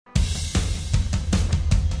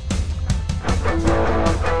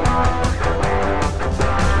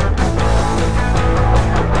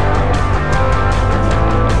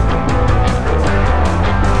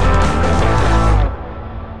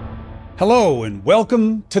Hello and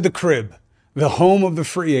welcome to the crib, the home of the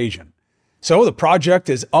free agent. So the project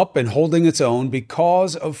is up and holding its own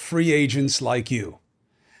because of free agents like you.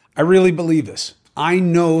 I really believe this. I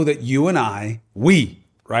know that you and we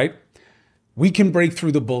can break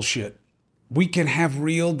through the bullshit. We can have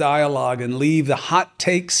real dialogue and leave the hot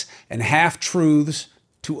takes and half-truths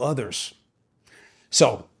to others.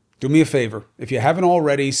 So do me a favor. If you haven't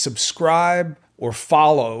already, subscribe or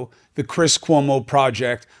follow the Chris Cuomo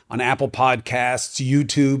Project on Apple Podcasts,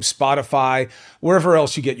 YouTube, Spotify, wherever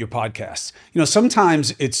else you get your podcasts. You know,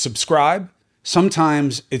 sometimes it's subscribe,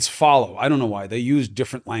 sometimes it's follow. I don't know why. They use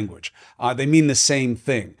different language. They mean the same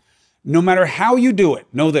thing. No matter how you do it,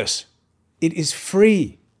 know this. It is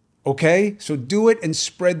free, okay? So do it and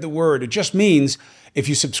spread the word. It just means if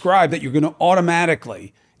you subscribe that you're going to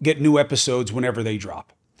automatically get new episodes whenever they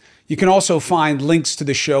drop. You can also find links to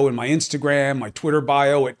the show in my Instagram, my Twitter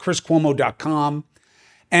bio at chriscuomo.com.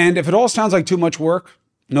 And if it all sounds like too much work,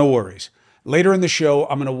 no worries. Later in the show,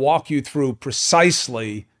 I'm going to walk you through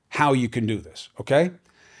precisely how you can do this, okay?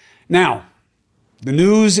 Now, the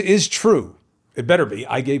news is true. It better be.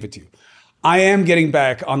 I gave it to you. I am getting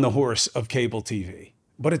back on the horse of cable TV,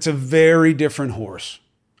 but it's a very different horse,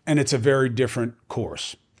 and it's a very different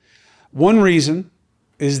course. One reason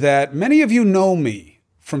is that many of you know me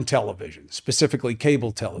from television, specifically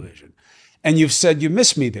cable television, and you've said you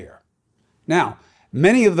miss me there. Now,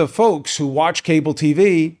 many of the folks who watch cable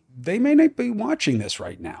TV, they may not be watching this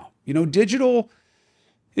right now. You know, digital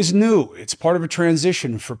is new. It's part of a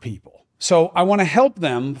transition for people. So I want to help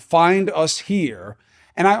them find us here.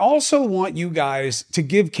 And I also want you guys to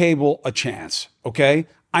give cable a chance, okay?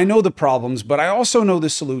 I know the problems, but I also know the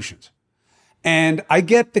solutions. And I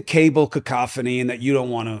get the cable cacophony and that you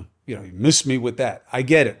don't want to, you miss me with that. I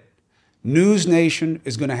get it. News Nation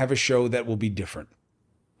is going to have a show that will be different.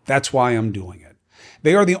 That's why I'm doing it.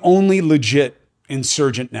 They are the only legit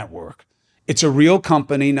insurgent network. It's a real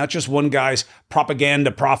company, not just one guy's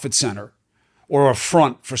propaganda profit center or a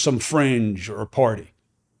front for some fringe or a party.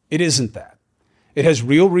 It isn't that. It has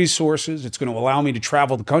real resources. It's going to allow me to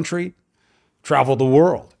travel the country, travel the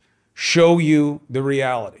world, show you the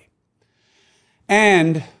reality.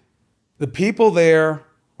 And the people there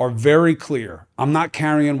are very clear. I'm not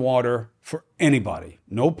carrying water for anybody.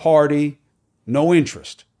 No party, no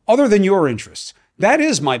interest, other than your interests. That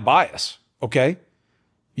is my bias, okay?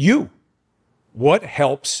 You. What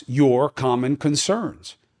helps your common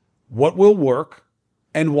concerns? What will work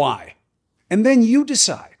and why? And then you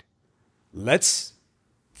decide. Let's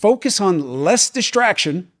focus on less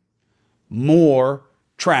distraction, more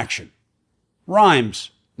traction. Rhymes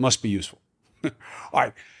must be useful. All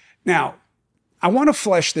right. Now, I want to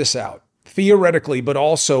flesh this out theoretically, but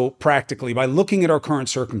also practically by looking at our current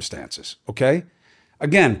circumstances, okay?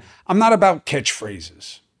 Again, I'm not about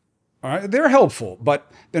catchphrases, all right? They're helpful,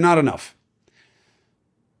 but they're not enough.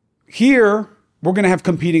 Here, we're going to have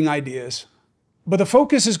competing ideas, but the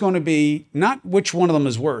focus is going to be not which one of them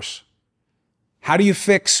is worse. How do you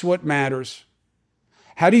fix what matters?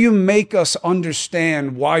 How do you make us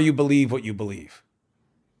understand why you believe what you believe?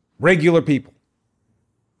 Regular people.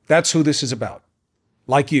 That's who this is about.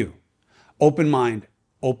 Like you. Open mind,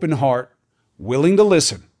 open heart, willing to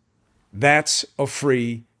listen. That's a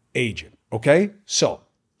free agent. Okay? So,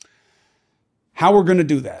 how we're going to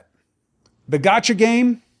do that? The gotcha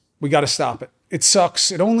game, we got to stop it. It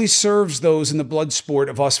sucks. It only serves those in the blood sport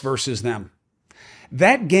of us versus them.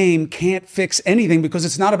 That game can't fix anything because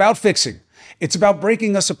it's not about fixing. It's about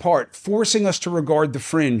breaking us apart, forcing us to regard the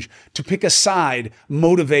fringe, to pick a side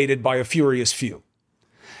motivated by a furious few.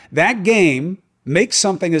 That game makes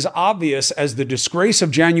something as obvious as the disgrace of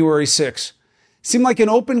January 6th seem like an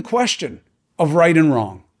open question of right and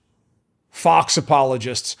wrong. Fox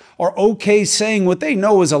apologists are okay saying what they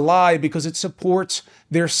know is a lie because it supports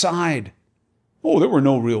their side. Oh, there were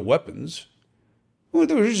no real weapons. Well,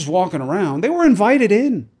 they were just walking around. They were invited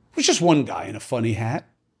in. It was just one guy in a funny hat.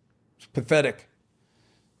 It's pathetic.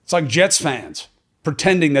 It's like Jets fans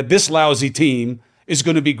pretending that this lousy team is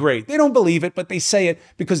going to be great. They don't believe it, but they say it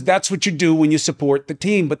because that's what you do when you support the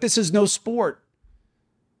team. But this is no sport.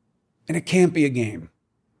 And it can't be a game.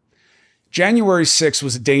 January 6th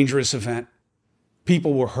was a dangerous event.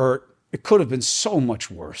 People were hurt. It could have been so much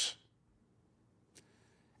worse.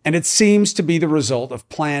 And it seems to be the result of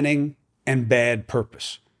planning and bad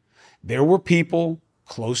purpose. There were people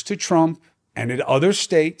close to Trump and in other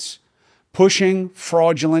states pushing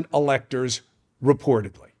fraudulent electors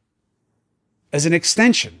reportedly as an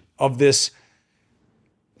extension of this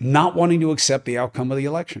not wanting to accept the outcome of the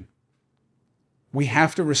election. We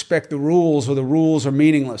have to respect the rules or the rules are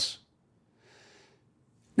meaningless.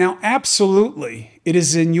 Now, absolutely, it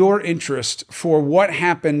is in your interest for what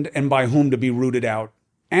happened and by whom to be rooted out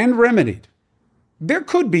and remedied. There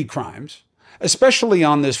could be crimes, especially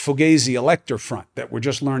on this Fugazi elector front that we're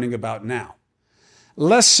just learning about now.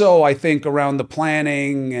 Less so, I think, around the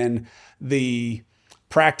planning and the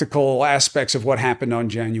practical aspects of what happened on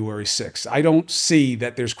January 6th. I don't see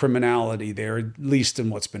that there's criminality there, at least in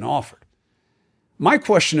what's been offered. My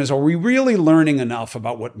question is, are we really learning enough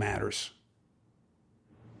about what matters?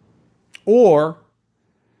 Or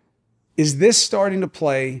is this starting to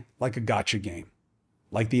play like a gotcha game,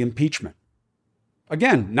 like the impeachment?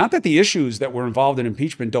 Again, not that the issues that were involved in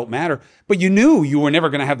impeachment don't matter, but you knew you were never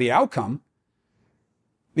going to have the outcome.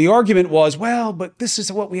 The argument was, well, but this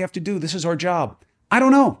is what we have to do. This is our job. I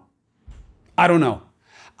don't know. I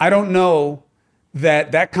don't know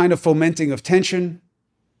that that kind of fomenting of tension,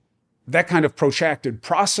 that kind of protracted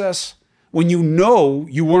process, when you know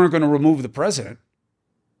you weren't going to remove the president,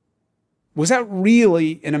 was that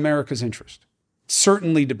really in America's interest?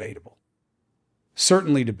 Certainly debatable.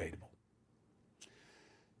 Certainly debatable.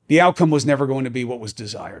 The outcome was never going to be what was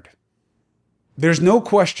desired. There's no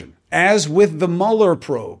question, as with the Mueller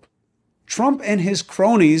probe, Trump and his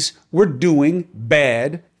cronies were doing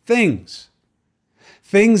bad things.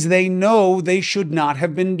 Things they know they should not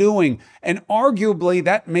have been doing. And arguably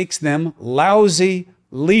that makes them lousy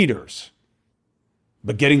leaders.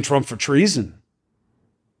 But getting Trump for treason,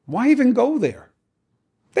 why even go there?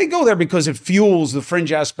 They go there because it fuels the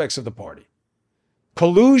fringe aspects of the party.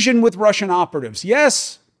 Collusion with Russian operatives.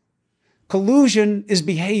 Yes, collusion is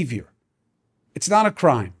behavior. It's not a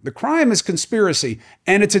crime. The crime is conspiracy,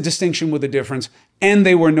 and it's a distinction with a difference, and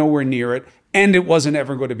they were nowhere near it, and it wasn't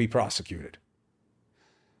ever going to be prosecuted.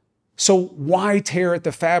 So why tear at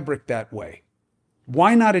the fabric that way?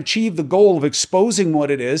 Why not achieve the goal of exposing what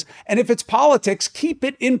it is? And if it's politics, keep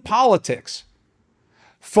it in politics.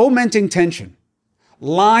 Fomenting tension,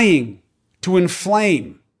 lying to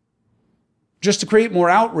inflame, just to create more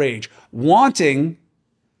outrage, wanting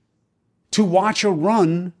to watch a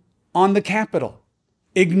run on the Capitol,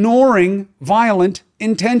 ignoring violent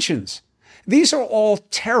intentions. These are all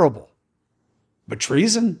terrible. But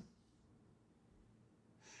treason?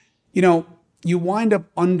 You know, you wind up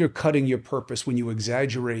undercutting your purpose when you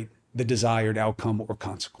exaggerate the desired outcome or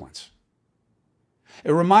consequence.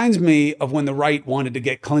 It reminds me of when the right wanted to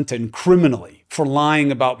get Clinton criminally for lying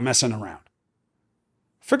about messing around.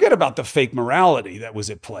 Forget about the fake morality that was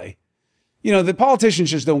at play. You know, the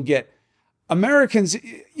politicians just don't get. Americans,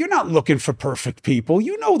 you're not looking for perfect people.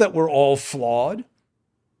 You know that we're all flawed.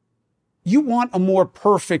 You want a more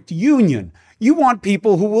perfect union. You want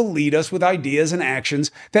people who will lead us with ideas and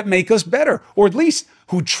actions that make us better, or at least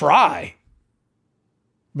who try.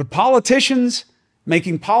 But politicians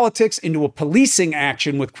making politics into a policing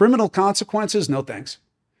action with criminal consequences, no thanks.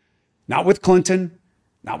 Not with Clinton,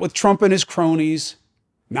 not with Trump and his cronies,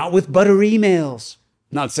 not with butter emails.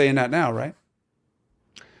 Not saying that now, right?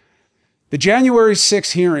 The January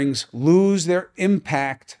 6 hearings lose their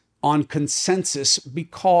impact on consensus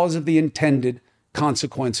because of the intended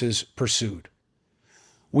consequences pursued.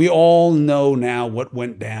 We all know now what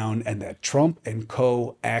went down and that Trump and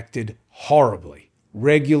co. acted horribly.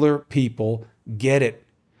 Regular people get it.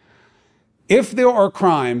 If there are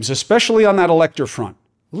crimes, especially on that elector front,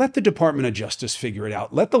 let the Department of Justice figure it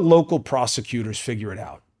out. Let the local prosecutors figure it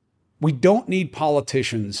out. We don't need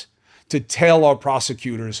politicians to tell our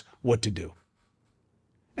prosecutors what to do.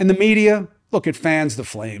 And the media, look, it fans the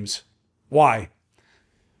flames. Why?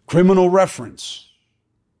 Criminal reference.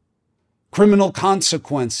 Criminal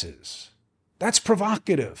consequences. That's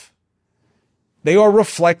provocative. They are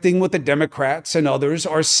reflecting what the Democrats and others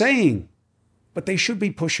are saying, but they should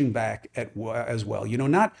be pushing back as well. You know,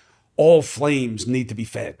 not all flames need to be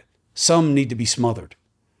fed. Some need to be smothered.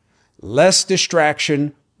 Less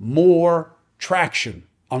distraction, more traction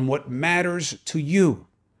on what matters to you,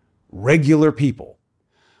 regular people.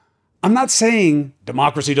 I'm not saying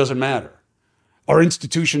democracy doesn't matter. Our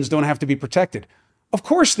institutions don't have to be protected. Of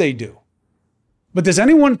course they do. But does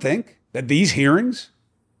anyone think that these hearings,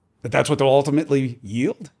 that's what they'll ultimately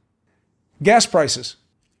yield? Gas prices,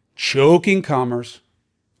 choking commerce,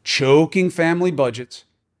 choking family budgets,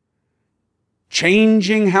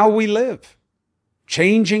 changing how we live,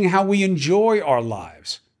 changing how we enjoy our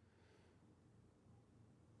lives.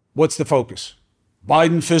 What's the focus?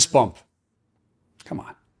 Biden fist bump. Come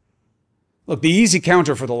on. Look, the easy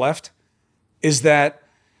counter for the left is that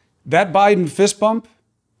Biden fist bump,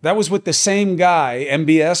 that was with the same guy,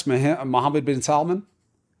 MBS, Mohammed bin Salman,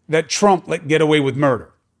 that Trump let get away with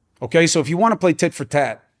murder. Okay, so if you want to play tit for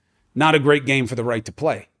tat, not a great game for the right to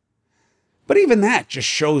play. But even that just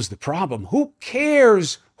shows the problem. Who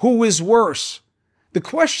cares who is worse? The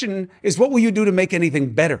question is, what will you do to make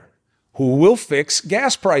anything better? Who will fix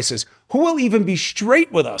gas prices? Who will even be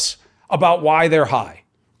straight with us about why they're high?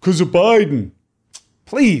 Because of Biden.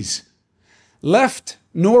 Please. Left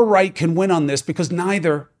nor right can win on this because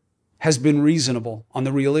neither has been reasonable on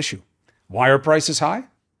the real issue. Why are prices high?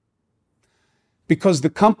 Because the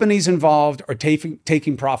companies involved are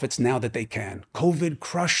taking profits now that they can. COVID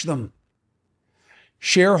crushed them.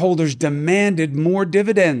 Shareholders demanded more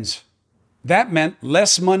dividends. That meant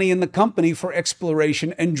less money in the company for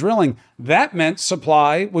exploration and drilling. That meant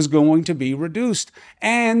supply was going to be reduced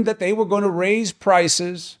and that they were going to raise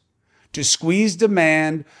prices to squeeze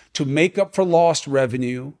demand to make up for lost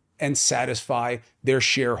revenue and satisfy their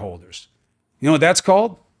shareholders. You know what that's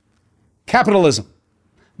called? Capitalism.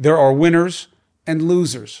 There are winners and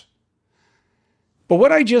losers. But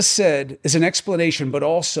what I just said is an explanation, but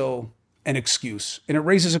also an excuse. And it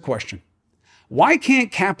raises a question. Why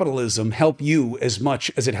can't capitalism help you as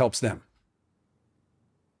much as it helps them?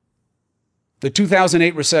 The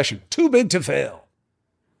 2008 recession, too big to fail.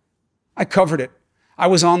 I covered it. I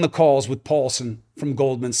was on the calls with Paulson from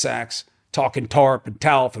Goldman Sachs, talking TARP and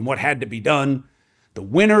TALF and what had to be done. The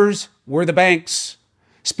winners were the banks,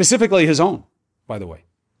 specifically his own, by the way.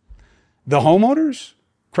 The homeowners,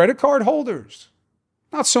 credit card holders,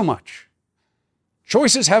 not so much.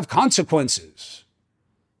 Choices have consequences.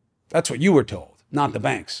 That's what you were told, not the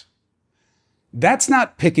banks. That's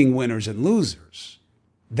not picking winners and losers.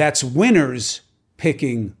 That's winners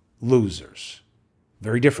picking losers.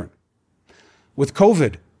 Very different. With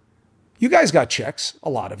COVID, you guys got checks, a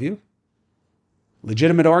lot of you.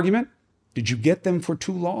 Legitimate argument? Did you get them for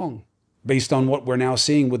too long based on what we're now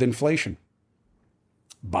seeing with inflation?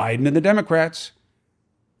 Biden and the Democrats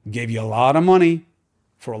gave you a lot of money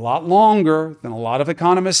for a lot longer than a lot of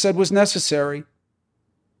economists said was necessary.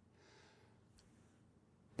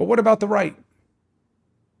 But what about the right?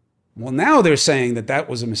 Well, now they're saying that that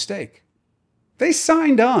was a mistake. They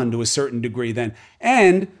signed on to a certain degree then.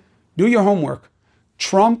 And do your homework.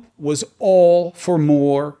 Trump was all for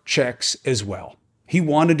more checks as well. He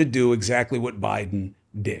wanted to do exactly what Biden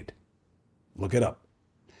did. Look it up.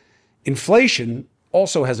 Inflation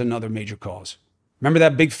also has another major cause. Remember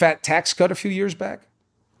that big fat tax cut a few years back?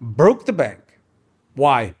 Broke the bank.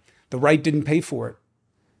 Why? The right didn't pay for it.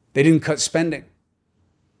 They didn't cut spending.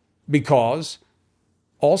 Because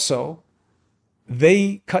also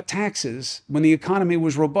they cut taxes when the economy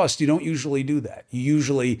was robust. You don't usually do that. You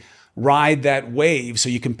usually ride that wave so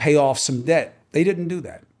you can pay off some debt. They didn't do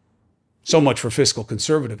that. So much for fiscal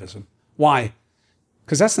conservatism. Why?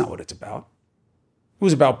 Because that's not what it's about. It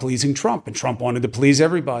was about pleasing Trump, and Trump wanted to please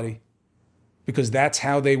everybody because that's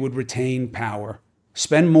how they would retain power.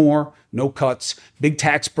 Spend more, no cuts, big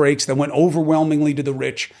tax breaks that went overwhelmingly to the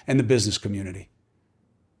rich and the business community.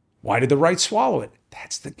 Why did the right swallow it?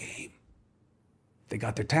 That's the game. They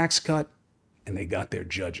got their tax cut and they got their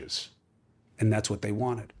judges. And that's what they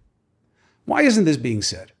wanted. Why isn't this being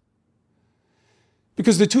said?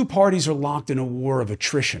 Because the two parties are locked in a war of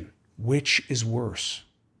attrition. Which is worse?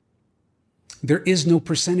 There is no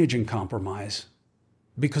percentage in compromise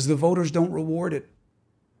because the voters don't reward it.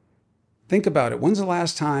 Think about it. When's the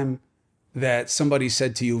last time that somebody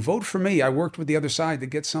said to you, vote for me, I worked with the other side to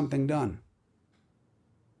get something done?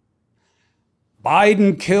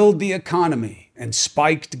 Biden killed the economy and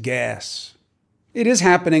spiked gas. It is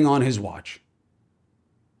happening on his watch.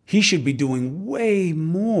 He should be doing way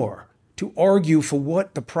more to argue for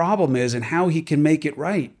what the problem is and how he can make it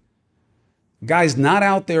right. Guy's not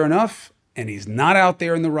out there enough, and he's not out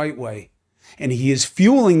there in the right way. And he is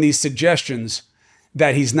fueling these suggestions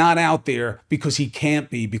that he's not out there because he can't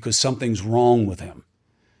be, because something's wrong with him.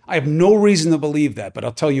 I have no reason to believe that, but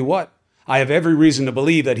I'll tell you what, I have every reason to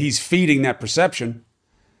believe that he's feeding that perception,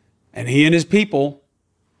 and he and his people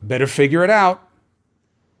better figure it out.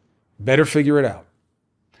 Better figure it out.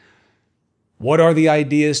 What are the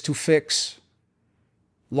ideas to fix?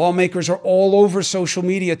 Lawmakers are all over social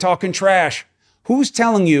media talking trash. Who's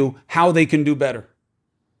telling you how they can do better?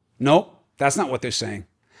 No, that's not what they're saying.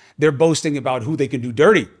 They're boasting about who they can do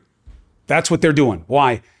dirty. That's what they're doing.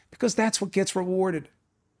 Why? Because that's what gets rewarded.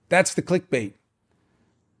 That's the clickbait.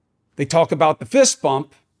 They talk about the fist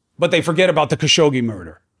bump, but they forget about the Khashoggi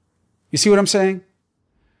murder. You see what I'm saying?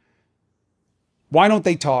 Why don't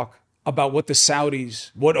they talk about what the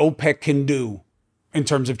Saudis, what OPEC can do in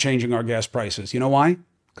terms of changing our gas prices? You know why?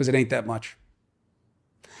 Because it ain't that much.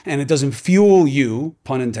 And it doesn't fuel you,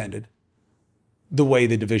 pun intended, the way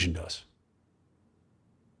the division does.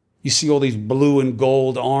 You see all these blue and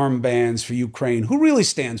gold armbands for Ukraine. Who really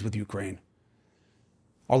stands with Ukraine?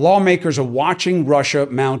 Our lawmakers are watching Russia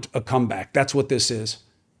mount a comeback. That's what this is.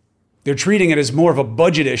 They're treating it as more of a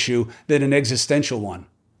budget issue than an existential one.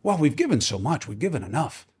 Well, we've given so much. We've given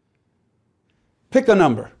enough. Pick a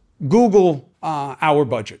number. Google our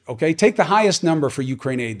budget, okay? Take the highest number for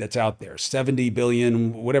Ukraine aid that's out there, 70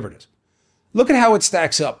 billion, whatever it is. Look at how it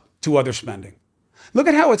stacks up to other spending. Look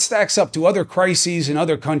at how it stacks up to other crises in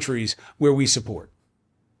other countries where we support.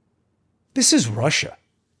 This is Russia.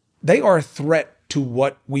 They are a threat to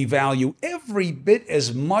what we value every bit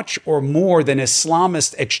as much or more than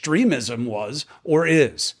Islamist extremism was or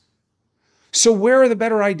is. So where are the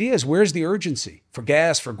better ideas? Where's the urgency? For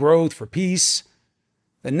gas, for growth, for peace?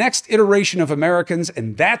 The next iteration of Americans,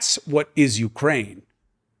 and that's what is Ukraine.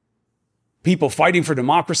 People fighting for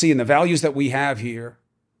democracy and the values that we have here.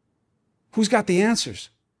 Who's got the answers?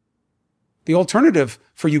 The alternative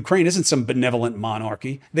for Ukraine isn't some benevolent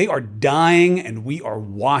monarchy. They are dying and we are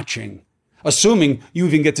watching, assuming you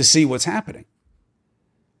even get to see what's happening.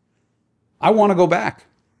 I want to go back.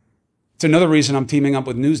 It's another reason I'm teaming up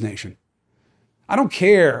with News Nation. I don't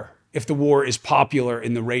care if the war is popular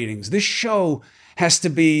in the ratings. This show has to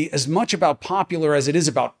be as much about popular as it is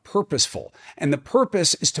about purposeful. And the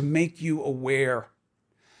purpose is to make you aware,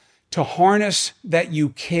 to harness that you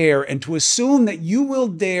care, and to assume that you will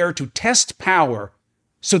dare to test power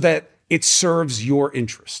so that it serves your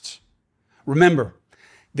interests. Remember,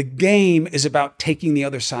 the game is about taking the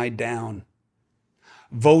other side down.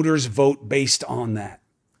 Voters vote based on that,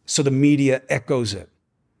 so the media echoes it.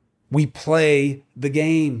 We play the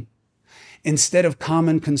game. Instead of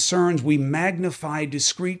common concerns, we magnify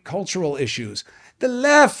discrete cultural issues. The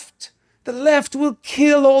left will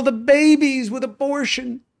kill all the babies with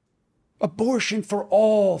abortion. Abortion for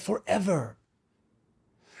all, forever.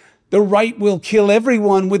 The right will kill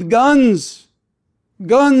everyone with guns.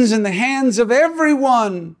 Guns in the hands of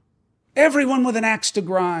everyone. Everyone with an axe to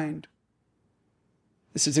grind.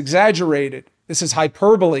 This is exaggerated. This is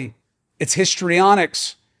hyperbole. It's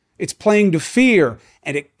histrionics. It's playing to fear,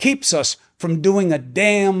 and it keeps us from doing a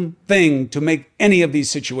damn thing to make any of these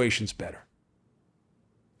situations better.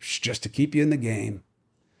 It's just to keep you in the game.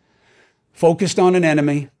 Focused on an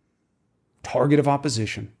enemy, target of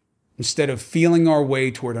opposition, instead of feeling our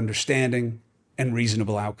way toward understanding and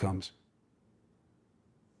reasonable outcomes.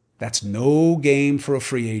 That's no game for a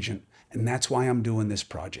free agent, and that's why I'm doing this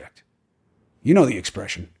project. You know the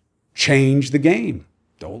expression, change the game.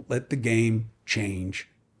 Don't let the game change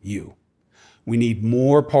you. We need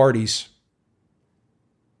more parties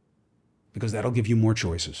because that'll give you more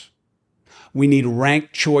choices. We need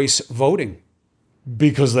ranked choice voting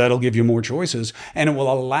because that'll give you more choices, and it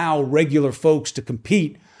will allow regular folks to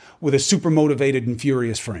compete with a super motivated and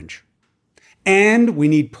furious fringe. And we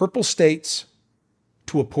need purple states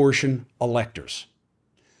to apportion electors.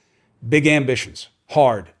 Big ambitions,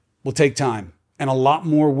 hard, will take time, and a lot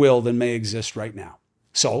more will than may exist right now.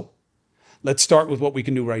 So let's start with what we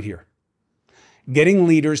can do right here. Getting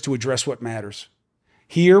leaders to address what matters.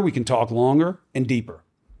 Here we can talk longer and deeper.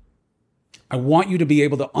 I want you to be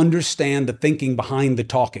able to understand the thinking behind the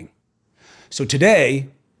talking. So today,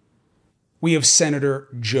 we have Senator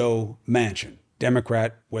Joe Manchin,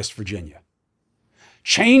 Democrat, West Virginia.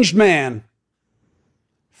 Changed man,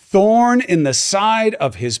 thorn in the side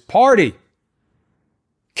of his party,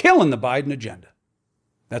 killing the Biden agenda.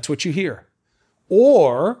 That's what you hear.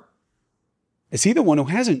 Or is he the one who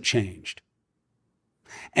hasn't changed?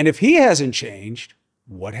 And if he hasn't changed,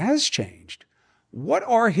 what has changed? What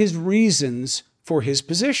are his reasons for his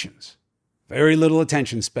positions? Very little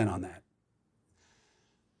attention spent on that.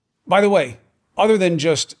 By the way, other than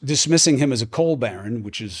just dismissing him as a coal baron,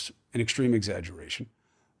 which is an extreme exaggeration,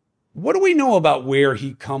 what do we know about where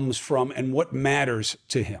he comes from and what matters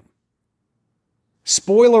to him?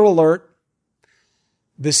 Spoiler alert,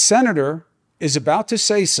 the senator is about to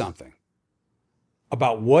say something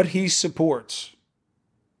about what he supports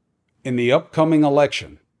in the upcoming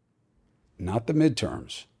election, not the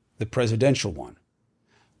midterms, the presidential one.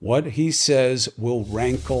 What he says will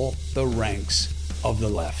rankle the ranks of the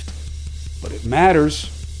left. But it matters,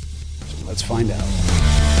 so let's find out.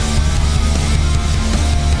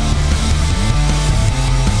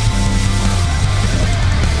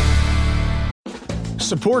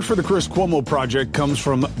 Support for the Chris Cuomo Project comes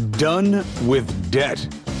from Done with Debt.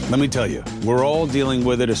 Let me tell you, we're all dealing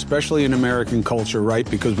with it, especially in American culture, right?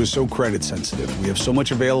 Because we're so credit sensitive. We have so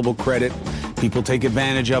much available credit. People take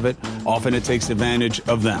advantage of it. Often it takes advantage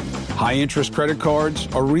of them. High interest credit cards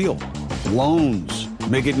are real. Loans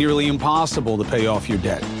make it nearly impossible to pay off your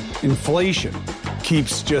debt. Inflation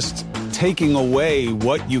keeps just taking away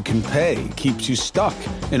what you can pay, keeps you stuck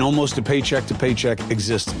in almost a paycheck to paycheck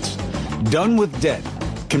existence. Done with Debt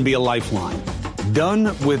can be a lifeline.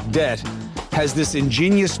 Done with Debt has this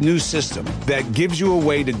ingenious new system that gives you a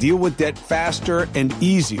way to deal with debt faster and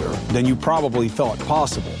easier than you probably thought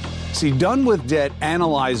possible. See, Done with Debt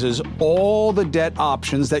analyzes all the debt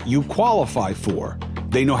options that you qualify for.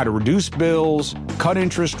 They know how to reduce bills, cut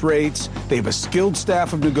interest rates. They have a skilled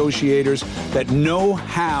staff of negotiators that know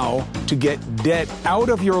how to get debt out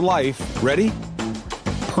of your life, ready?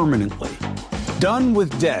 Permanently. Done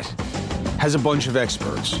with Debt has a bunch of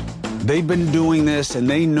experts. They've been doing this and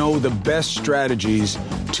they know the best strategies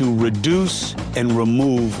to reduce and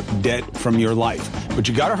remove debt from your life. But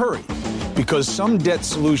you gotta hurry because some debt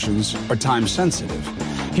solutions are time sensitive.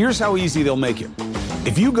 Here's how easy they'll make it.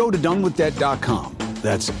 If you go to donewithdebt.com,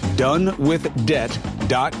 that's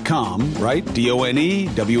donewithdebt.com, right?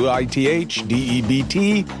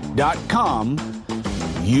 donewithdebt.com,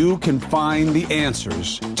 you can find the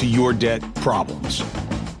answers to your debt problems.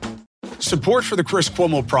 Support for the Chris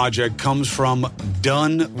Cuomo Project comes from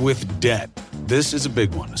Done with Debt. This is a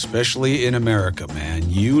big one, especially in America, man.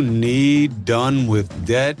 You need Done with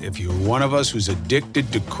Debt. If you're one of us who's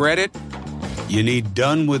addicted to credit, you need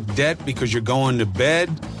Done with Debt because you're going to bed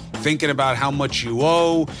thinking about how much you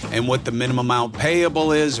owe and what the minimum amount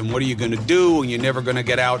payable is and what are you going to do and you're never going to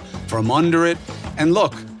get out from under it. And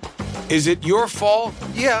look, is it your fault?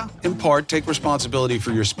 Yeah, in part, take responsibility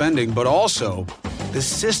for your spending, but also the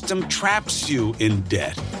system traps you in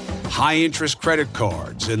debt. High interest credit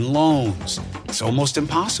cards and loans. It's almost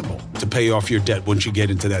impossible to pay off your debt once you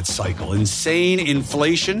get into that cycle. Insane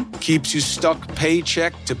inflation keeps you stuck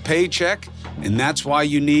paycheck to paycheck. And that's why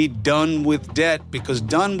you need Done with Debt, because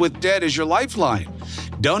Done with Debt is your lifeline.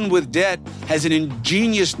 Done with Debt has an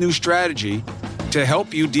ingenious new strategy to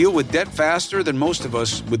help you deal with debt faster than most of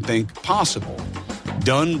us would think possible.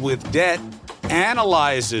 Done with Debt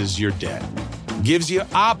analyzes your debt, gives you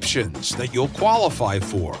options that you'll qualify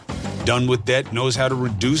for. Done with Debt knows how to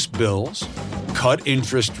reduce bills, cut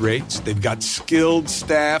interest rates. They've got skilled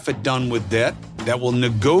staff at Done with Debt that will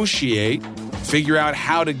negotiate, figure out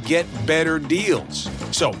how to get better deals.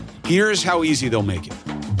 So here's how easy they'll make it.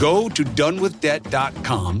 Go to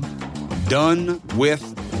donewithdebt.com,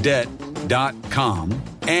 donewithdebt.com,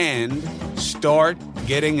 and start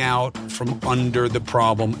getting out from under the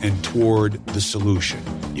problem and toward the solution.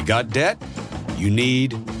 You got debt? You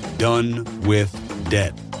need Done with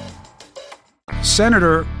Debt.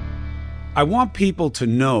 Senator, I want people to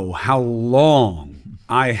know how long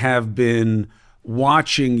I have been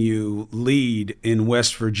watching you lead in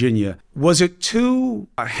West Virginia. Was it too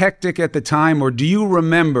hectic at the time, or do you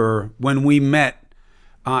remember when we met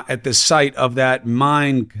at the site of that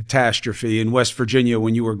mine catastrophe in West Virginia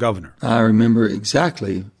when you were governor? I remember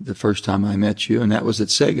exactly the first time I met you, and that was at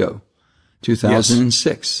Sago, 2006.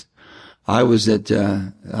 Yes. I was at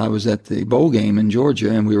the bowl game in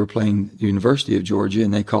Georgia, and we were playing the University of Georgia,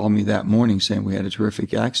 and they called me that morning saying we had a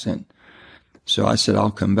terrific accident. So I said,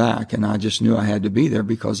 I'll come back. And I just knew I had to be there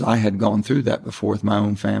because I had gone through that before with my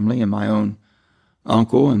own family and my own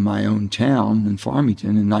uncle and my own town in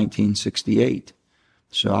Farmington in 1968.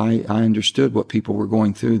 So I understood what people were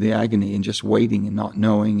going through, the agony and just waiting and not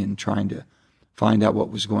knowing and trying to find out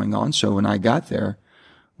what was going on. So when I got there,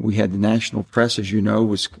 we had the national press, as you know,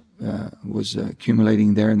 was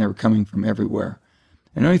accumulating there, and they were coming from everywhere.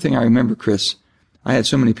 And the only thing I remember, Chris, I had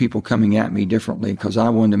so many people coming at me differently because I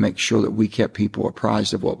wanted to make sure that we kept people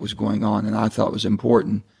apprised of what was going on. And I thought it was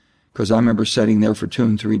important because I remember sitting there for 2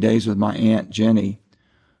 and 3 days with my Aunt Jenny,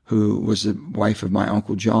 who was the wife of my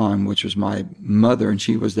Uncle John, which was my mother, and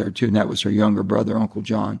she was there too. And that was her younger brother, Uncle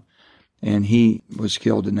John. And he was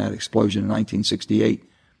killed in that explosion in 1968.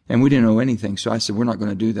 And we didn't know anything. So I said, we're not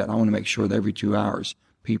going to do that. I want to make sure that every 2 hours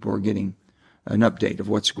people are getting an update of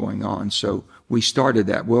what's going on. So we started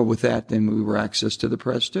that. Well, with that, then we were access to the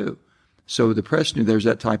press too. So the press knew there's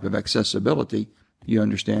that type of accessibility. You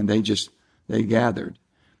understand? They gathered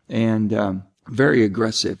and very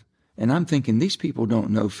aggressive. And I'm thinking these people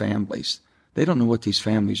don't know families. They don't know what these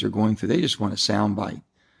families are going through. They just want a soundbite.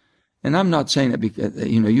 And I'm not saying that because,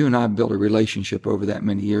 you and I have built a relationship over that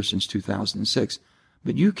many years since 2006.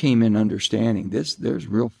 But you came in understanding this. There's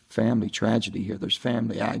real family tragedy here. There's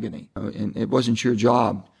family agony. And it wasn't your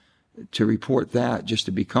job to report that, just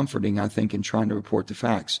to be comforting, I think, in trying to report the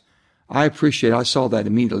facts. I saw that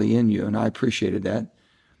immediately in you, and I appreciated that.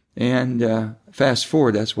 And fast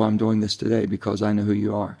forward, that's why I'm doing this today, because I know who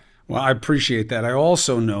you are. Well, I appreciate that. I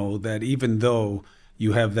also know that even though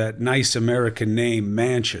you have that nice American name,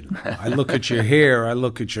 Manchin, I look at your hair, I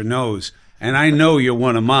look at your nose, and I know you're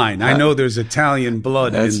one of mine. I know there's Italian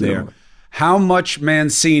blood in there. How much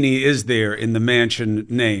Mancini is there in the Manchin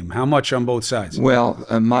name? How much on both sides? Well,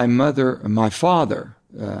 my father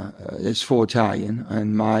is full Italian,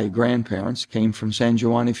 and my grandparents came from San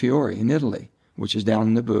Giovanni Fiore in Italy, which is down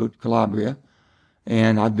in the boot, Calabria.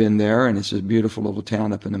 And I've been there, and it's a beautiful little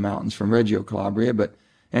town up in the mountains from Reggio Calabria. But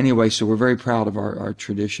anyway, so we're very proud of our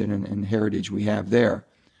tradition and heritage we have there.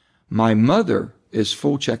 My mother is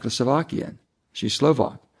full Czechoslovakian. She's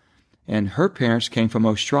Slovak. And her parents came from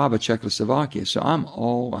Ostrava, Czechoslovakia. So I'm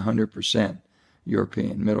all 100%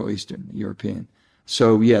 European, Middle Eastern European.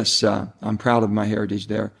 So yes, I'm proud of my heritage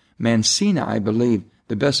there. Mancina, I believe,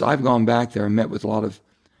 the best, I've gone back there and met with a lot of,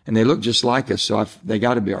 and they look just like us, so they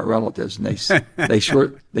got to be our relatives, and they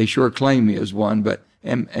sure claim me as one. But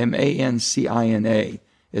Mancina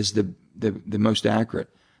is the most accurate.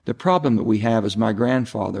 The problem that we have is my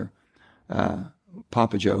grandfather,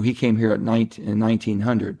 Papa Joe. He came here in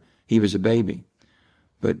 1900. He was a baby,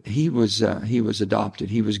 but he was adopted.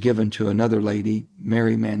 He was given to another lady,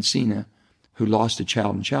 Mary Mancina, who lost a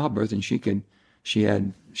child in childbirth, and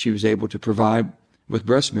she was able to provide with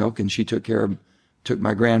breast milk, and she took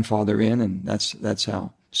my grandfather in, and that's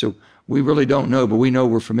how. So we really don't know, but we know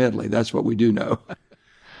we're from Italy. That's what we do know.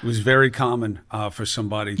 It was very common for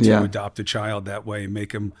somebody to adopt a child that way and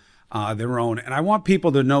make them their own. And I want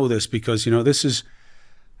people to know this because, this is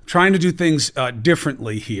trying to do things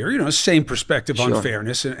differently here. Same perspective on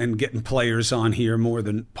fairness and getting players on here more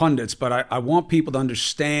than pundits. But I want people to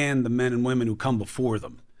understand the men and women who come before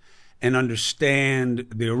them and understand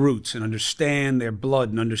their roots and understand their blood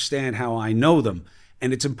and understand how I know them.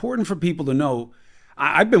 And it's important for people to know,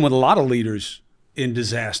 I've been with a lot of leaders in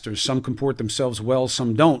disasters. Some comport themselves well,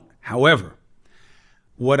 some don't. However,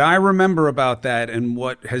 what I remember about that and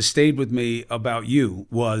what has stayed with me about you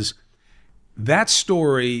was that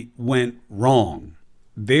story went wrong.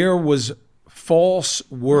 There was false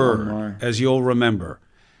word, as you'll remember,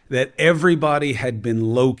 that everybody had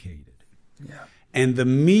been located. Yeah. And the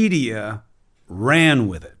media ran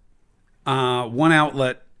with it. One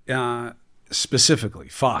outlet specifically,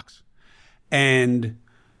 Fox. And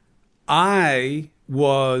I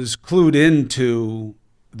was clued into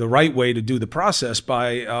the right way to do the process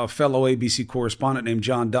by a fellow ABC correspondent named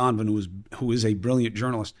John Donovan, who is a brilliant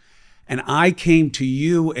journalist. And I came to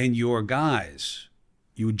you and your guys.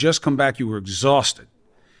 You had just come back. You were exhausted.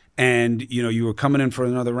 And, you were coming in for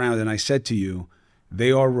another round. And I said to you,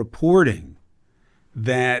 they are reporting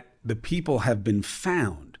that the people have been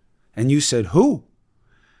found. And you said, who?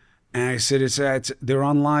 And I said, they're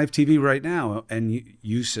on live TV right now. And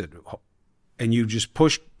you said, and you just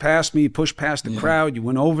pushed past me, pushed past the crowd. You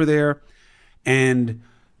went over there. And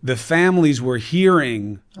the families were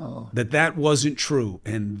hearing that wasn't true.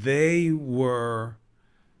 And they were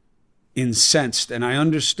incensed. And I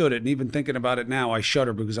understood it. And even thinking about it now, I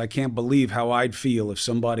shudder because I can't believe how I'd feel if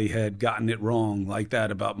somebody had gotten it wrong like that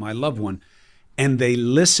about my loved one. And they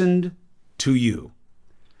listened to you.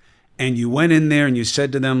 And you went in there and you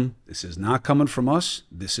said to them, this is not coming from us.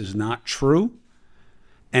 This is not true.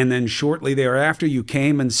 And then shortly thereafter, you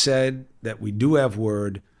came and said that we do have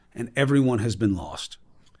word and everyone has been lost.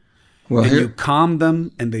 Well, and you calmed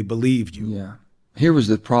them and they believed you. Yeah. Here was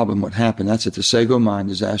the problem, what happened. That's at the Sago Mine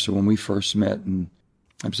disaster when we first met. And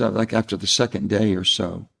it was like after the second day or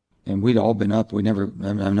so. And we'd all been up.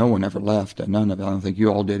 No one ever left. None of it. I don't think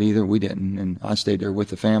you all did either. We didn't. And I stayed there with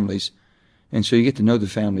the families. And so you get to know the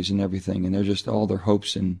families and everything. And they're just all their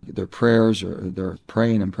hopes and their prayers, or they're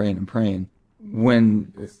praying and praying and praying.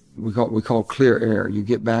 When we call clear air, you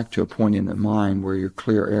get back to a point in the mind where you're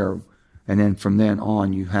clear air. And then from then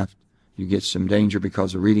on, you get some danger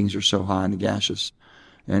because the readings are so high in the gaseous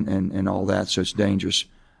and all that. So it's dangerous.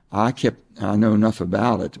 I know enough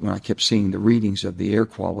about it. When I kept seeing the readings of the air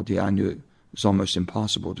quality, I knew it was almost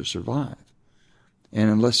impossible to survive.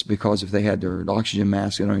 And because if they had their oxygen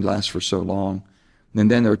mask, it only lasts for so long.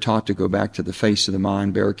 And then they're taught to go back to the face of the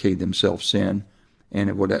mine, barricade themselves in,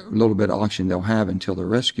 and what a little bit of oxygen they'll have until they're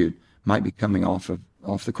rescued might be coming off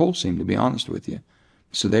the coal seam, to be honest with you.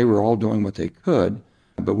 So they were all doing what they could,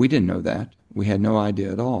 but we didn't know that. We had no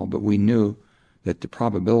idea at all, but we knew that the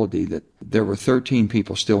probability that there were 13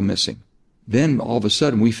 people still missing. Then all of a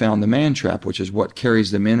sudden we found the man trap, which is what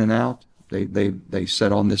carries them in and out. They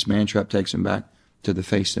set on this man trap, takes them back to the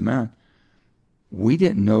face of the mountain. We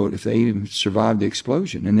didn't know if they even survived the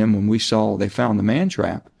explosion. And then when they found the man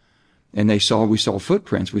trap, and we saw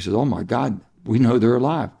footprints, we said, oh my God, we know they're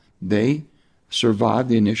alive. They survived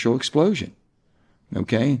the initial explosion.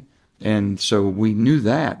 Okay? And so we knew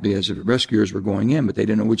that because the rescuers were going in, but they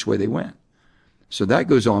didn't know which way they went. So that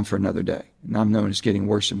goes on for another day. And I'm knowing it's getting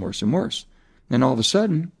worse and worse and worse. And all of a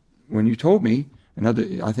sudden, when you told me,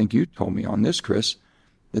 I think you told me on this, Chris,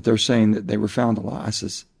 that they're saying that they were found alive.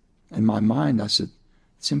 In my mind, I said,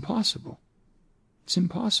 it's impossible. It's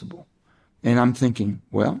impossible. And I'm thinking,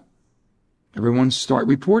 well, everyone start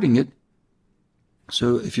reporting it.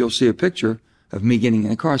 So if you'll see a picture of me getting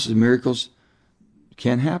in a car, it says miracles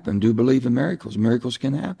can happen. Do believe in miracles. Miracles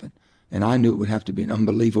can happen. And I knew it would have to be an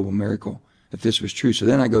unbelievable miracle if this was true. So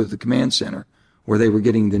then I go to the command center where they were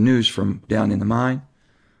getting the news from down in the mine.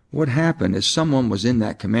 What happened is someone was in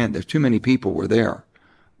that command. There's too many people were there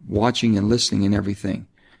watching and listening and everything.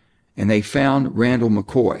 And they found Randall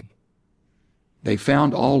McCoy. They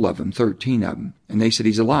found all of them, 13 of them. And they said,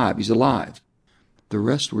 he's alive, he's alive. The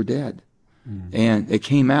rest were dead. And it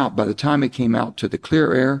came out, by the time it came out to the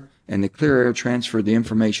clear air, and the clear air transferred the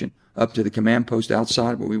information up to the command post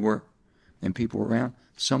outside where we were, and people were around,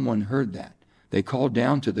 someone heard that. They called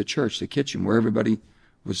down to the church, the kitchen, where everybody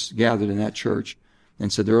was gathered in that church,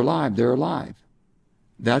 and said, they're alive, they're alive.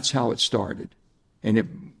 That's how it started. And it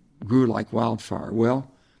grew like wildfire. Well,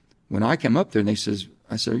 when I came up there, and I said,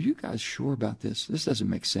 are you guys sure about this? This doesn't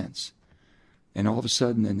make sense. And all of a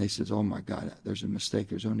sudden, then they said, oh my God, there's a mistake.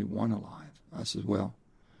 There's only one alive. I said, well,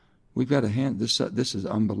 we've got to hand this. This is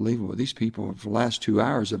unbelievable. These people for the last 2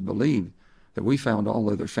 hours have believed that we found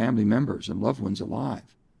all of their family members and loved ones alive.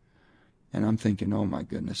 And I'm thinking, oh my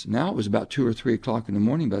goodness. Now it was about 2 or 3 o'clock in the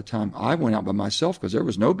morning by the time I went out by myself, because there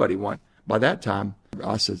was nobody. By that time,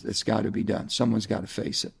 I said, it's got to be done. Someone's got to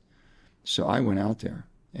face it. So I went out there.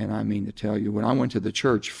 And I mean to tell you, when I went to the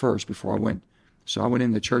church first before I went, so I went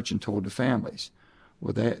in the church and told the families.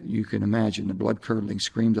 Well, that you can imagine the blood-curdling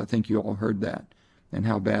screams. I think you all heard that and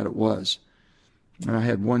how bad it was. And I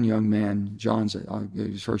had one young man, John's, I'll give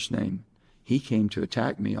his first name. He came to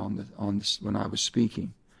attack me when I was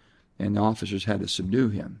speaking, and the officers had to subdue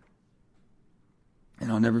him.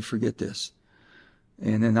 And I'll never forget this.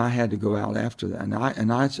 And then I had to go out after that,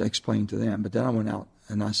 and I explained to them. But then I went out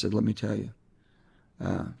and I said, let me tell you,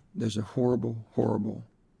 there's a horrible, horrible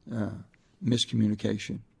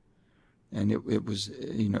miscommunication. And it was,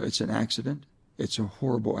 it's an accident. It's a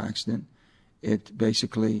horrible accident. It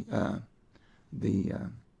basically, the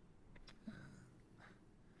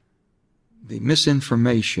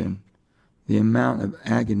misinformation, the amount of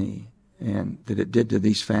agony and that it did to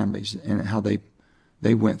these families and how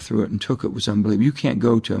they went through it and took it was unbelievable. You can't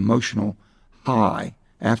go to emotional high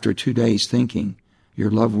after 2 days thinking your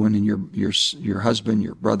loved one and your husband,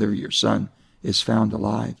 your brother, your son is found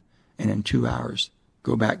alive, and in 2 hours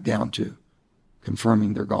go back down to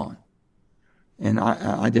confirming they're gone. And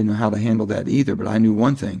I didn't know how to handle that either, but I knew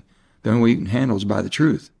one thing: the only way you can handle is by the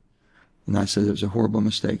truth. And I said it was a horrible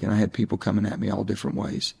mistake, and I had people coming at me all different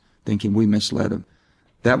ways, thinking we misled them.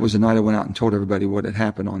 That was the night I went out and told everybody what had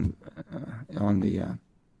happened on the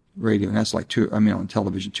radio, and that's like on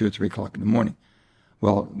television, 2 or 3 o'clock in the morning.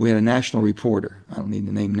 Well, we had a national reporter. I don't need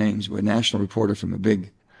to name names, but a national reporter from a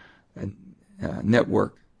big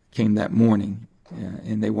network came that morning,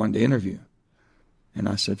 and they wanted to interview. And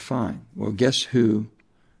I said, fine. Well, guess who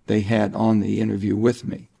they had on the interview with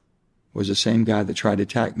me? Was the same guy that tried to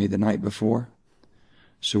attack me the night before.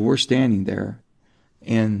 So we're standing there,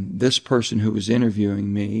 and this person who was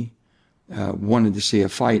interviewing me wanted to see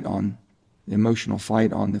an emotional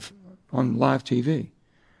fight on live TV.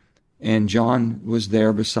 And John was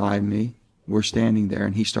there beside me. We're standing there,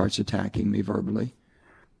 and he starts attacking me verbally.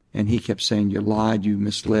 And he kept saying, you lied, you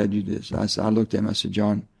misled, you did this. I looked at him, I said,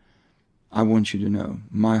 John, I want you to know,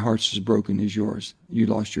 my heart's as broken as yours. You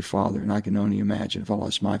lost your father, and I can only imagine if I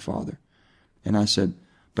lost my father. And I said,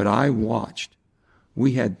 but I watched.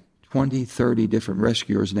 We had 20, 30 different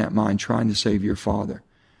rescuers in that mine trying to save your father.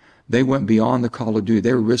 They went beyond the call of duty.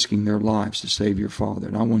 They were risking their lives to save your father,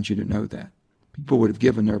 and I want you to know that. People would have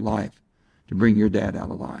given their life to bring your dad out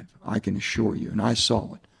alive. I can assure you, and I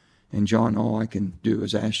saw it. And John, all I can do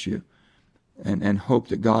is ask you and hope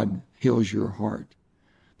that God heals your heart,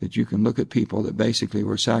 that you can look at people that basically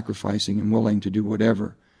were sacrificing and willing to do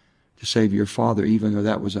whatever to save your father, even though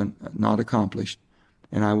that was not accomplished.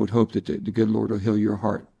 And I would hope that the good Lord will heal your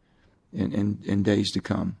heart in days to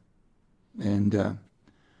come. And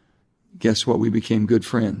guess what? We became good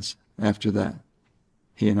friends after that,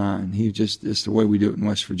 he and I. And it's the way we do it in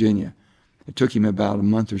West Virginia. It took him about a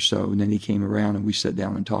month or so, and then he came around and we sat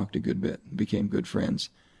down and talked a good bit and became good friends.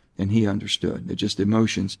 And he understood. They're just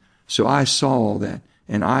emotions. So I saw all that,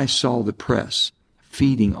 and I saw the press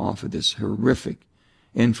feeding off of this horrific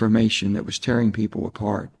information that was tearing people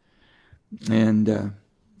apart. And the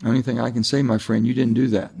only thing I can say, my friend, you didn't do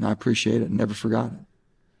that, and I appreciate it and never forgot it.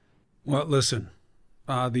 Well, listen,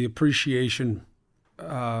 the appreciation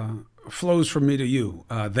flows from me to you,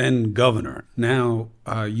 then governor, now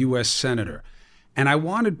U.S. senator. And I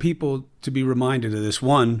wanted people to be reminded of this,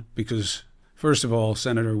 one, because, first of all,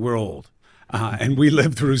 Senator, we're old. And we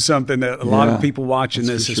lived through something that a lot of people watching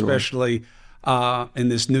this, for sure. especially in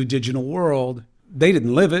this new digital world, they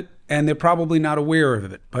didn't live it, and they're probably not aware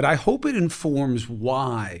of it. But I hope it informs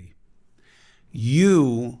why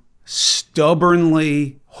you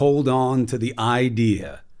stubbornly hold on to the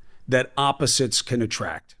idea that opposites can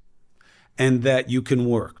attract and that you can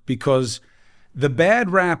work. Because the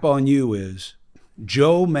bad rap on you is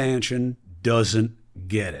Joe Manchin doesn't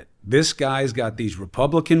get it. This guy's got these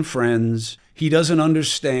Republican friends. He doesn't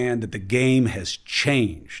understand that the game has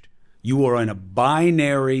changed. You are in a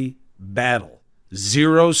binary battle,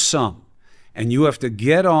 zero sum, and you have to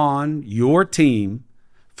get on your team,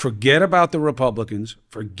 forget about the Republicans,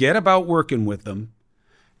 forget about working with them,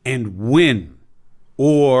 and win,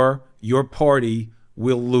 or your party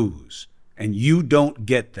will lose. And you don't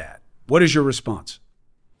get that. What is your response?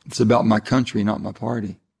 It's about my country, not my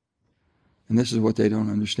party. And this is what they don't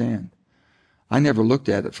understand. I never looked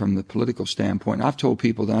at it from the political standpoint. I've told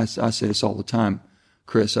people that I say this all the time,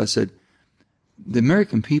 Chris. I said, the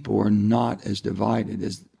American people are not as divided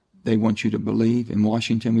as they want you to believe. In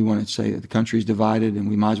Washington, we want to say that the country is divided and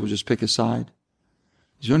we might as well just pick a side.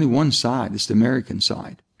 There's only one side. It's the American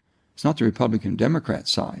side. It's not the Republican Democrat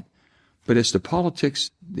side. But it's the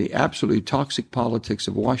politics, the absolutely toxic politics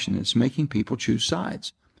of Washington that's making people choose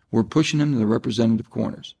sides. We're pushing them to the representative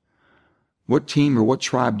corners. What team or what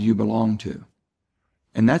tribe do you belong to?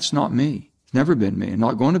 And that's not me. It's never been me and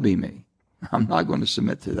not going to be me. I'm not going to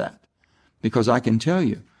submit to that. Because I can tell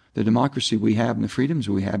you, the democracy we have and the freedoms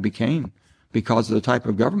we have became because of the type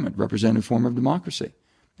of government, representative form of democracy.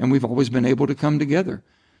 And we've always been able to come together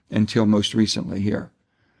until most recently here.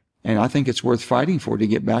 And I think it's worth fighting for to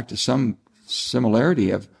get back to some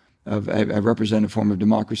similarity of a representative form of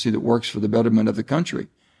democracy that works for the betterment of the country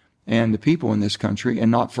and the people in this country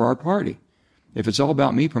and not for our party. If it's all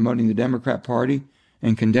about me promoting the Democrat Party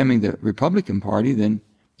and condemning the Republican Party, then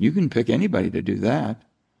you can pick anybody to do that.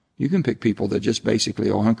 You can pick people that just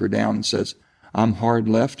basically all hunker down and says, I'm hard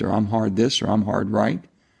left or I'm hard this or I'm hard right.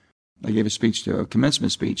 I gave a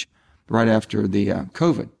commencement speech right after the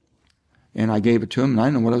COVID. And I gave it to him, and I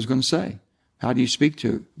didn't know what I was going to say. How do you speak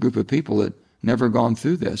to a group of people that never gone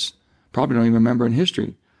through this? Probably don't even remember in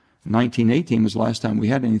history. 1918 was the last time we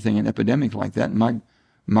had anything, an epidemic like that. And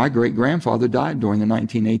my great-grandfather died during the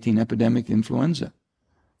 1918 epidemic influenza,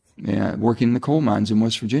 working in the coal mines in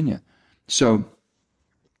West Virginia. So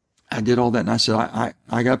I did all that, and I said,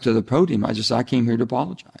 I got up to the podium. I came here to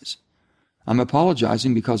apologize. I'm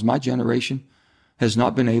apologizing because my generation has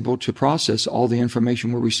not been able to process all the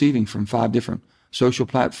information we're receiving from 5 different social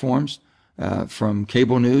platforms, from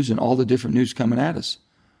cable news and all the different news coming at us.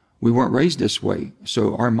 We weren't raised this way,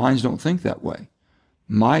 so our minds don't think that way.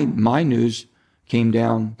 My news came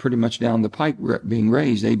down pretty much down the pike being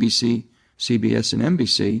raised, ABC, CBS, and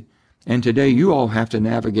NBC. And today you all have to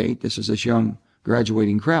navigate, this young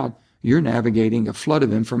graduating crowd, you're navigating a flood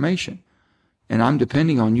of information. And I'm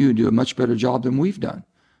depending on you to do a much better job than we've done.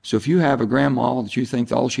 So if you have a grandma that you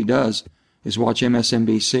think all she does is watch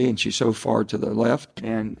MSNBC and she's so far to the left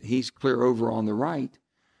and he's clear over on the right,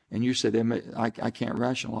 and you said, I can't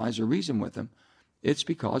rationalize or reason with them, it's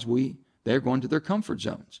because they're going to their comfort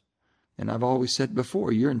zones. And I've always said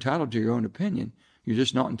before, you're entitled to your own opinion. You're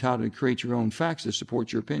just not entitled to create your own facts to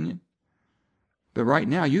support your opinion. But right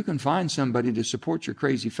now, you can find somebody to support your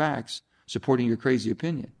crazy facts, supporting your crazy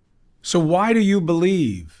opinion. So why do you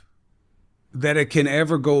believe that it can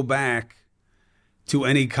ever go back to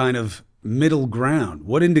any kind of middle ground?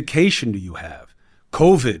 What indication do you have?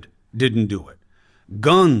 COVID didn't do it.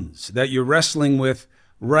 Guns that you're wrestling with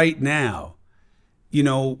right now. You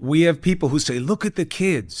know, we have people who say, look at the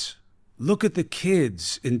kids. Look at the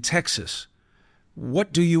kids in Texas.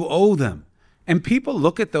 What do you owe them? And people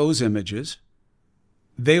look at those images.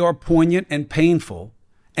 They are poignant and painful,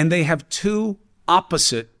 and they have 2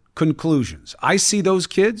 opposite conclusions. I see those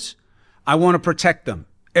kids. I want to protect them.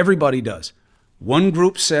 Everybody does. One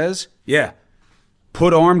group says, yeah,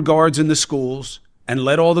 put armed guards in the schools and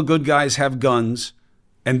let all the good guys have guns,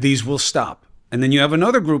 and these will stop. And then you have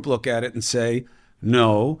another group look at it and say,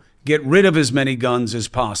 no, get rid of as many guns as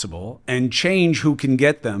possible and change who can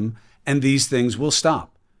get them, and these things will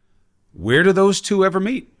stop. Where do those 2 ever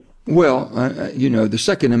meet? Well, the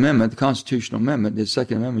Second Amendment, the constitutional amendment, the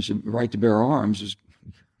Second Amendment's right to bear arms is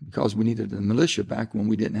because we needed the militia back when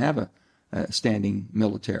we didn't have a standing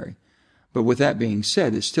military. But with that being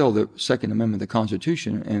said, it's still the Second Amendment of the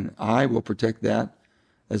Constitution, and I will protect that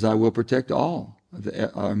as I will protect all of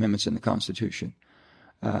our amendments in the Constitution.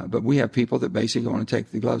 But we have people that basically want to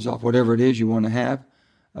take the gloves off, whatever it is you want to have.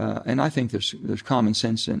 And I think there's common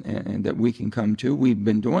sense and that we can come to. We've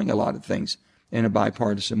been doing a lot of things in a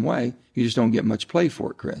bipartisan way. You just don't get much play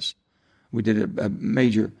for it, Chris. We did a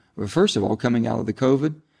major, well, first of all, coming out of the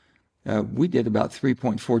COVID, we did about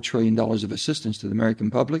 $3.4 trillion of assistance to the American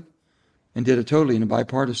public and did it totally in a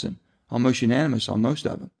bipartisan, almost unanimous on most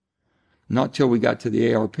of them. Not till we got to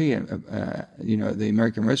the ARP, the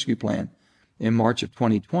American Rescue Plan, in March of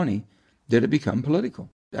 2020, did it become political.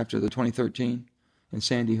 After the 2013 and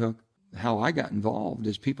Sandy Hook, how I got involved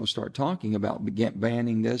is people start talking about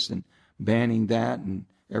banning this and banning that and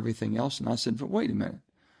everything else. And I said, but wait a minute.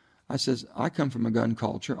 I says, I come from a gun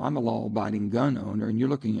culture. I'm a law-abiding gun owner, and you're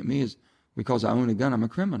looking at me as because I own a gun, I'm a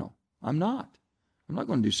criminal. I'm not. I'm not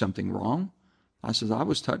going to do something wrong. I says, I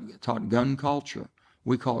was taught gun culture.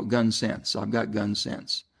 We call it gun sense. I've got gun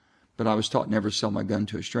sense. But I was taught never sell my gun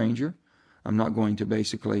to a stranger. I'm not going to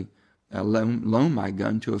basically loan my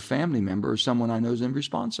gun to a family member or someone I know is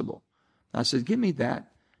irresponsible. I said, give me that,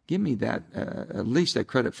 at least that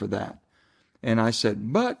credit for that. And I said,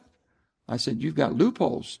 you've got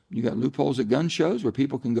loopholes. You got loopholes at gun shows where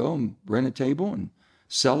people can go and rent a table and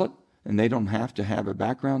sell it, and they don't have to have a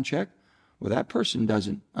background check. Well, that person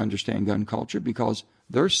doesn't understand gun culture because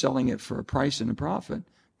they're selling it for a price and a profit.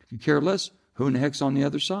 If you care less, who in the heck's on the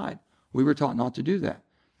other side? We were taught not to do that.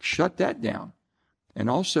 Shut that down. And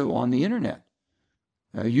also on the internet.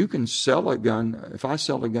 You can sell a gun. If I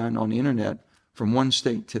sell a gun on the internet from one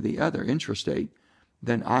state to the other, intrastate,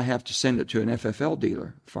 then I have to send it to an FFL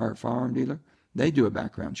dealer, firearm dealer. They do a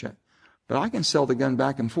background check. But I can sell the gun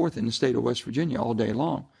back and forth in the state of West Virginia all day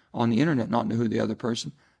long on the internet, not know who the other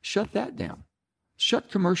person. Shut that down. Shut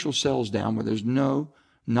commercial sales down where there's no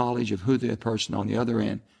knowledge of who the person on the other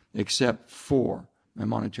end except for a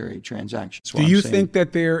monetary transaction. Do you think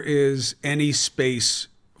that there is any space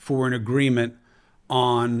for an agreement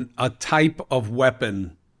on a type of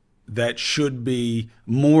weapon that should be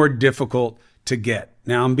more difficult to get?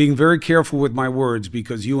 Now, I'm being very careful with my words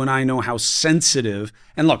because you and I know how sensitive,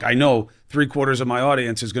 and look, I know 3/4 of my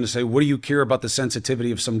audience is going to say, what do you care about the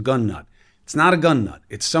sensitivity of some gun nut? It's not a gun nut.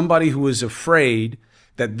 It's somebody who is afraid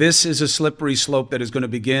that this is a slippery slope that is going to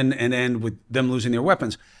begin and end with them losing their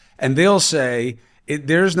weapons. And they'll say,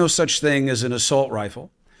 there's no such thing as an assault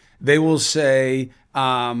rifle. They will say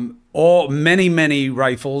many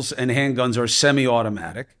rifles and handguns are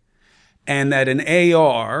semi-automatic, and that an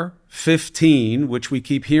AR-15, which we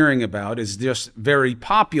keep hearing about, is just very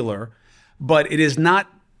popular, but it is not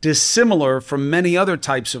dissimilar from many other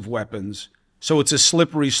types of weapons, so it's a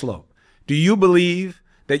slippery slope. Do you believe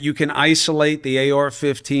that you can isolate the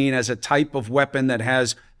AR-15 as a type of weapon that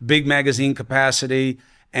has big magazine capacity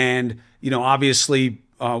and, obviously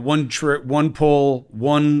one pull,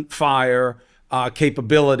 one fire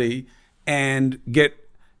capability, and get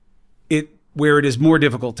it where it is more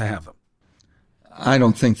difficult to have them? I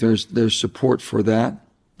don't think there's support for that.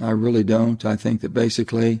 I really don't. I think that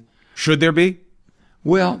basically, should there be?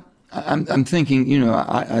 Well, I'm thinking,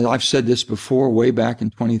 I've said this before way back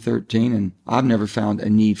in 2013, and I've never found a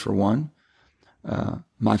need for one.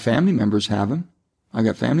 My family members have them. I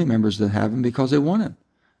got family members that have them because they want them.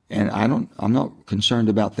 And I'm not concerned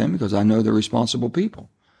about them because I know they're responsible people.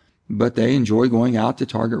 But they enjoy going out to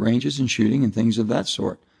target ranges and shooting and things of that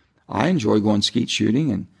sort. I enjoy going skeet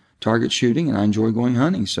shooting and target shooting, and I enjoy going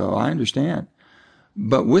hunting, so I understand.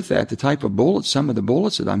 But with that, the type of bullets, some of the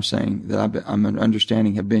bullets that I'm saying that I'm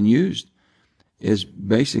understanding have been used is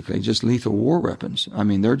basically just lethal war weapons. I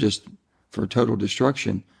mean, they're just for total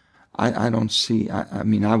destruction. I don't see,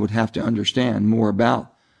 I would have to understand more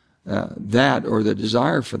about that or the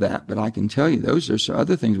desire for that, but I can tell you those are some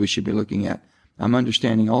other things we should be looking at. I'm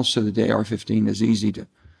understanding also that the AR-15 is easy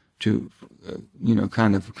to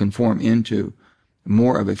kind of conform into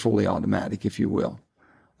more of a fully automatic, if you will.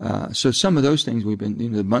 So some of those things we've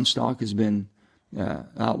been, the bunt stock has been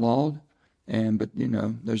outlawed, but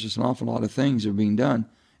there's just an awful lot of things that are being done.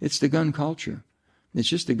 It's the gun culture. It's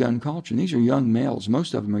just the gun culture. And these are young males.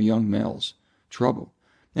 Most of them are young males. Trouble.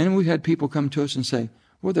 And we've had people come to us and say,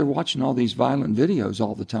 well, they're watching all these violent videos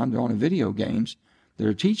all the time. They're on video games.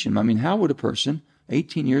 They're teaching them. I mean, how would a person,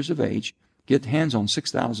 18 years of age, get hands on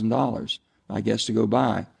 $6,000, I guess, to go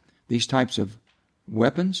buy these types of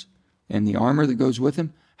weapons and the armor that goes with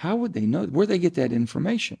them? How would they know? Where they get that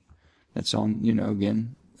information? That's on,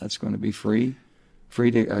 again, that's going to be free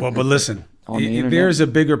to. But listen, on the there's a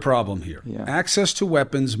bigger problem here. Yeah. Access to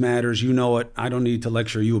weapons matters. You know it. I don't need to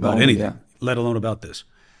lecture you about anything, let alone about this.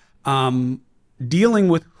 Dealing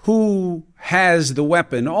with who has the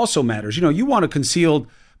weapon also matters. You want a concealed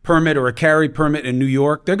permit or a carry permit in New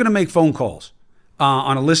York, they're going to make phone calls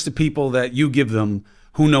on a list of people that you give them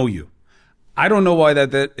who know you. I don't know why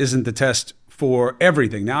that isn't the test for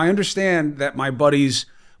everything. Now, I understand that my buddies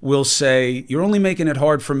will say, you're only making it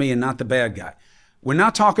hard for me and not the bad guy. We're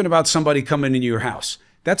not talking about somebody coming into your house.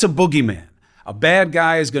 That's a boogeyman. A bad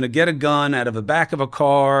guy is going to get a gun out of the back of a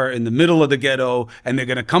car in the middle of the ghetto, and they're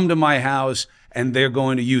going to come to my house and they're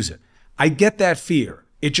going to use it. I get that fear.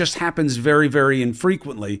 It just happens very, very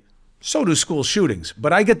infrequently. So do school shootings.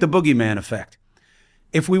 But I get the boogeyman effect.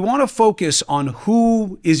 If we want to focus on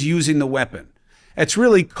who is using the weapon, it's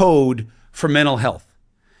really code for mental health.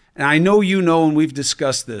 And I know you know, and we've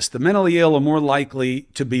discussed this, the mentally ill are more likely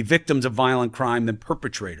to be victims of violent crime than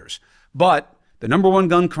perpetrators. But the number one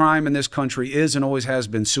gun crime in this country is and always has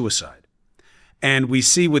been suicide. And we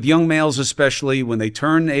see with young males especially, when they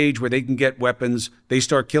turn age where they can get weapons, they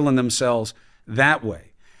start killing themselves that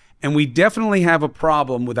way. And we definitely have a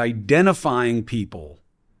problem with identifying people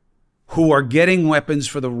who are getting weapons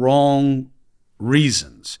for the wrong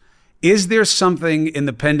reasons. Is there something in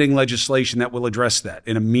the pending legislation that will address that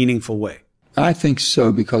in a meaningful way? I think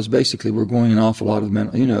so, because basically we're going an awful lot of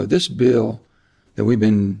mental, this bill that we've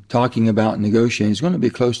been talking about and negotiating is going to be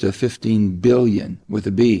close to $15 billion with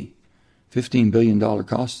a B, $15 billion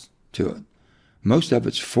cost to it. Most of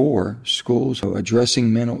it's for schools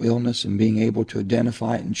addressing mental illness and being able to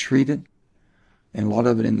identify it and treat it. And a lot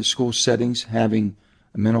of it in the school settings, having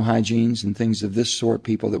mental hygienes and things of this sort,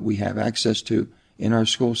 people that we have access to in our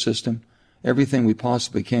school system, everything we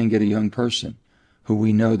possibly can get a young person who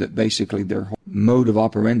we know that basically their mode of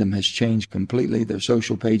operandum has changed completely, their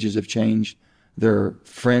social pages have changed, their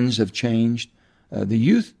friends have changed. The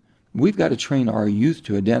youth, we've got to train our youth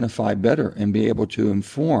to identify better and be able to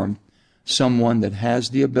inform someone that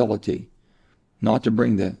has the ability, not to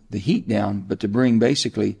bring the heat down, but to bring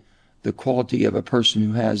basically the quality of a person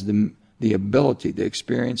who has the ability, the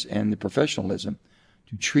experience, and the professionalism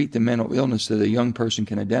to treat the mental illness that a young person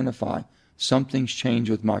can identify. Something's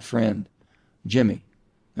changed with my friend, Jimmy,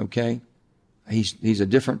 okay? He's a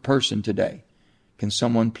different person today. Can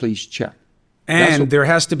someone please check? And there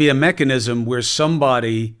has to be a mechanism where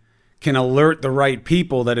somebody can alert the right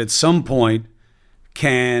people that at some point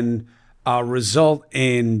can result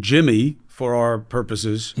in Jimmy, for our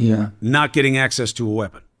purposes, not getting access to a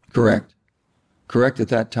weapon. Correct at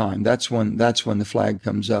that time. That's when the flag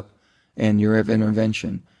comes up and you have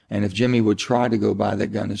intervention. And if Jimmy would try to go buy that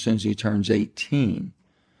gun as soon as he turns 18,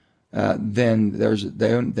 then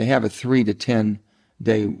they have a 3 to 10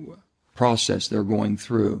 day process they're going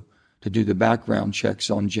through to do the background checks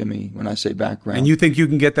on Jimmy. When I say background, and you think you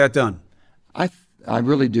can get that done? I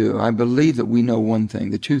really do. I believe that we know one thing.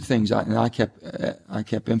 The two things I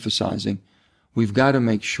kept emphasizing: we've got to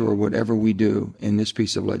make sure whatever we do in this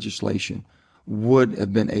piece of legislation would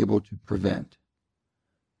have been able to prevent.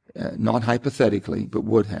 Not hypothetically, but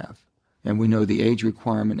would have. And we know the age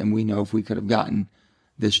requirement, and we know if we could have gotten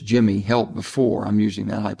this Jimmy help before, I'm using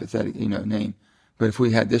that hypothetical, name, but if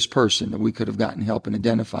we had this person, that we could have gotten help and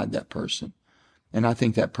identified that person. And I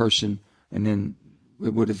think that person, and then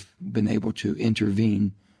it would have been able to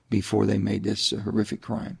intervene before they made this horrific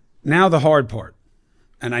crime. Now the hard part,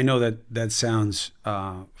 and I know that sounds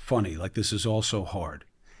funny, like this is also hard.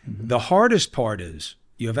 Mm-hmm. The hardest part is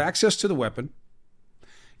you have access to the weapon,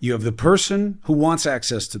 you have the person who wants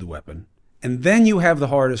access to the weapon, and then you have the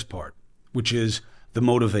hardest part, which is the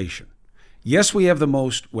motivation. Yes, we have the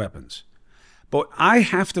most weapons, but I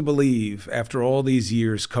have to believe, after all these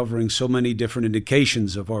years covering so many different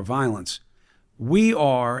indications of our violence, we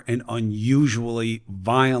are an unusually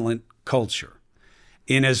violent culture,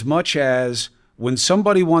 in as much as when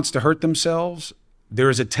somebody wants to hurt themselves, there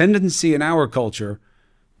is a tendency in our culture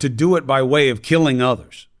to do it by way of killing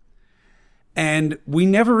others. And we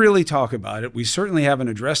never really talk about it. We certainly haven't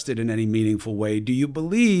addressed it in any meaningful way. Do you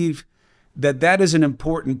believe that that is an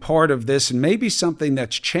important part of this and maybe something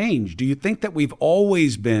that's changed? Do you think that we've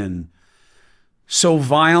always been so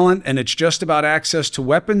violent and it's just about access to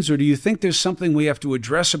weapons? Or do you think there's something we have to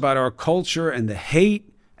address about our culture and the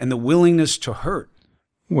hate and the willingness to hurt?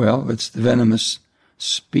 Well, it's the venomous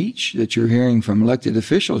speech that you're hearing from elected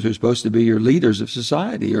officials who are supposed to be your leaders of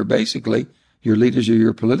society, or basically your leaders of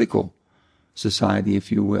your political society,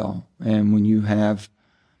 if you will. And when you have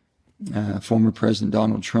former President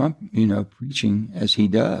Donald Trump, preaching as he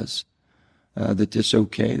does, that it's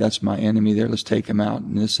okay, that's my enemy there, let's take him out,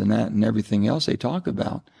 and this and that and everything else they talk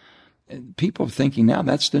about. People are thinking now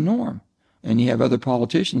that's the norm. And you have other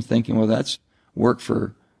politicians thinking, well, that's worked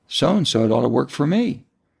for so-and-so, it ought to work for me.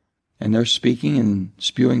 And they're speaking and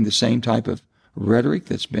spewing the same type of rhetoric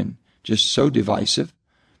that's been just so divisive.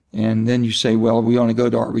 And then you say, well, we want to go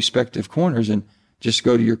to our respective corners, and just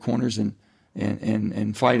go to your corners and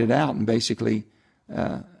fight it out. And basically,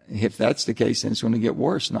 if that's the case, then it's going to get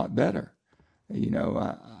worse, not better.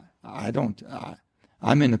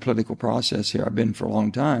 I'm in the political process here. I've been for a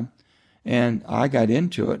long time. And I got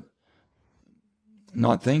into it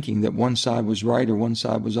not thinking that one side was right or one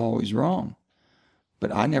side was always wrong.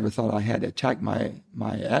 But I never thought I had to attack my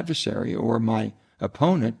adversary or my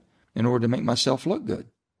opponent in order to make myself look good.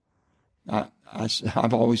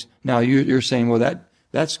 I've always, now you're saying, well,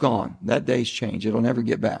 that's gone. That day's changed. It'll never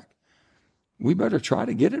get back. We better try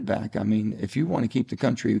to get it back. I mean, if you want to keep the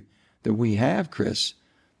country that we have, Chris,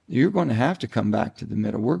 you're going to have to come back to the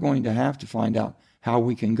middle. We're going to have to find out how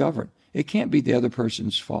we can govern. It can't be the other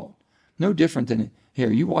person's fault. No different than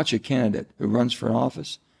here. You watch a candidate who runs for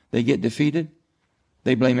office. They get defeated.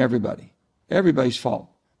 They blame everybody. Everybody's fault.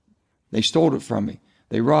 They stole it from me.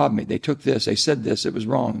 They robbed me. They took this. They said this. It was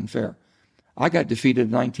wrong and fair. I got defeated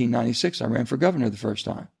in 1996. I ran for governor the first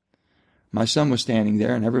time. My son was standing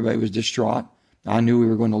there, and everybody was distraught. I knew we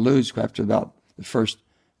were going to lose after about the first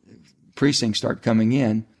precincts start coming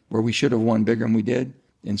in, where we should have won bigger than we did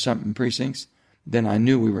in some precincts. Then I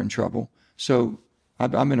knew we were in trouble. So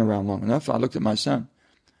I've been around long enough. I looked at my son.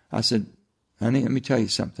 I said, honey, let me tell you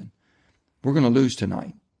something. We're going to lose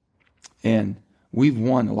tonight. And we've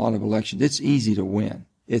won a lot of elections. It's easy to win.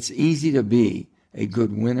 It's easy to be a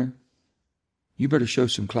good winner. You better show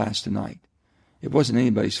some class tonight. It wasn't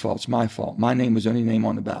anybody's fault. It's my fault. My name was the only name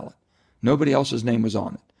on the ballot. Nobody else's name was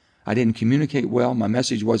on it. I didn't communicate well. My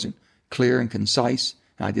message wasn't clear and concise.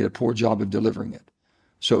 And I did a poor job of delivering it.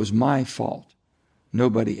 So it was my fault.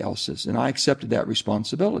 Nobody else's. And I accepted that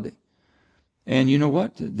responsibility. And you know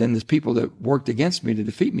what? Then the people that worked against me to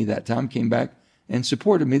defeat me that time came back and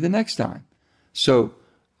supported me the next time. So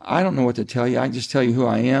I don't know what to tell you. I just tell you who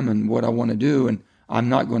I am and what I want to do. And I'm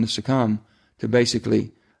not going to succumb to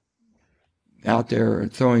basically out there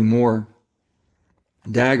throwing more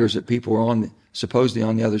daggers at people who are supposedly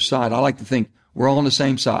on the other side. I like to think we're all on the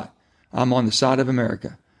same side. I'm on the side of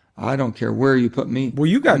America. I don't care where you put me. Well,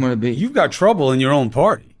 you've got trouble in your own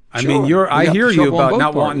party. I Sure. mean, I hear you about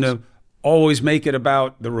not parties. wanting to always make it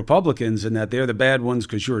about the Republicans and that they're the bad ones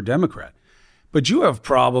because you're a Democrat. But you have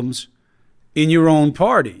problems in your own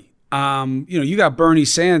party. You got Bernie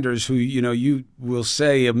Sanders, who, you will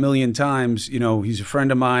say a million times, he's a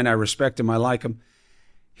friend of mine. I respect him. I like him.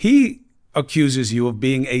 He accuses you of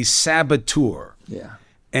being a saboteur. Yeah.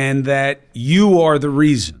 And that you are the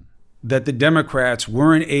reason that the Democrats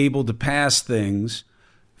weren't able to pass things,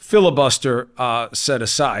 filibuster set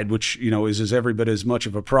aside, which, is every bit as much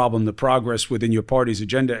of a problem, the progress within your party's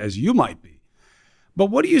agenda as you might be. But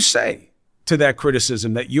what do you say to that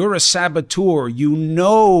criticism that you're a saboteur? You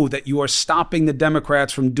know that you are stopping the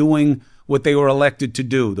Democrats from doing what they were elected to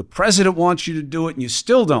do. The president wants you to do it, and you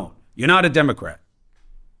still don't. You're not a Democrat.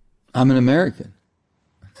 I'm an American.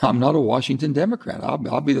 I'm not a Washington Democrat.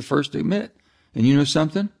 I'll be the first to admit it. And you know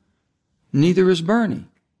something? Neither is Bernie.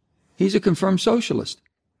 He's a confirmed socialist.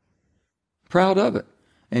 Proud of it.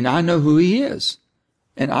 And I know who he is.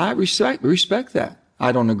 And I respect that.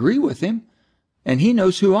 I don't agree with him. And he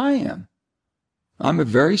knows who I am. I'm a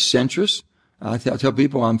very centrist. I tell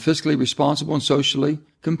people I'm fiscally responsible and socially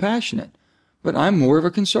compassionate. But I'm more of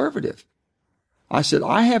a conservative. I said,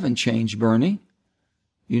 I haven't changed, Bernie.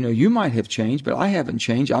 You might have changed, but I haven't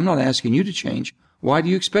changed. I'm not asking you to change. Why do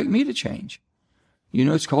you expect me to change?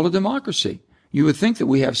 It's called a democracy. You would think that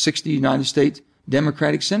we have 60 United States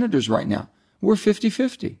Democratic senators right now. We're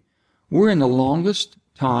 50-50. We're in the longest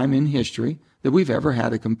time in history that we've ever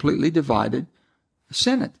had a completely divided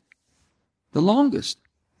Senate. The longest.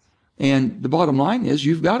 And the bottom line is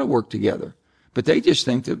you've got to work together. But they just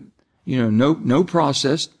think that, no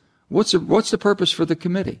process. What's the purpose for the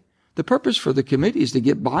committee? The purpose for the committee is to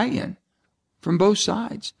get buy-in from both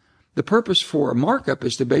sides. The purpose for a markup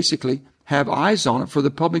is to basically have eyes on it for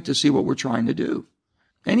the public to see what we're trying to do.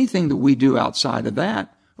 Anything that we do outside of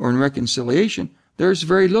that or in reconciliation, there's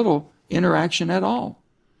very little interaction at all.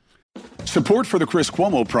 Support for the Chris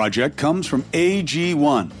Cuomo Project comes from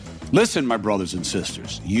AG1. Listen, my brothers and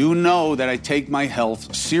sisters, you know that I take my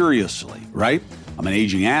health seriously, right? I'm an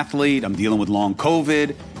aging athlete. I'm dealing with long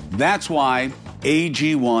COVID. That's why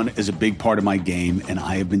AG1 is a big part of my game, and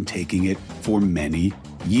I have been taking it for many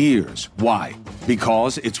years. Why?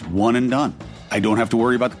 Because it's one and done. I don't have to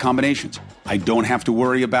worry about the combinations. I don't have to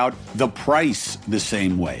worry about the price the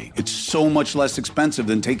same way. It's so much less expensive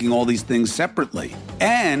than taking all these things separately.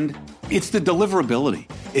 And it's the deliverability.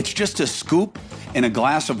 It's just a scoop in a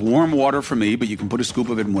glass of warm water for me, but you can put a scoop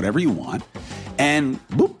of it in whatever you want. And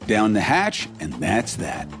boop, down the hatch, and that's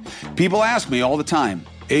that. People ask me all the time,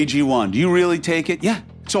 AG1, do you really take it? Yeah,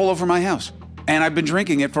 it's all over my house. And I've been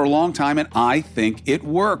drinking it for a long time, and I think it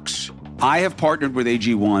works. I have partnered with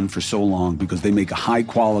AG1 for so long because they make a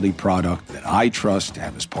high-quality product that I trust to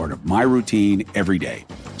have as part of my routine every day.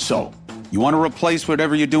 So, you want to replace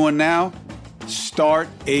whatever you're doing now? Start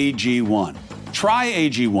AG1. Try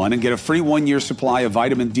AG1 and get a free 1-year supply of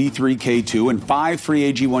vitamin D3, K2, and 5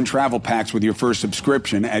 free AG1 travel packs with your first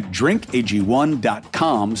subscription at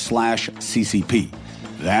drinkag1.com/CCP.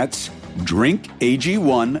 That's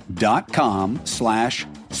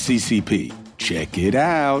drinkag1.com/CCP. Check it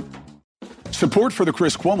out. Support for the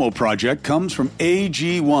Chris Cuomo Project comes from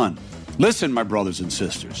AG1. Listen, my brothers and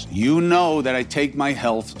sisters, you know that I take my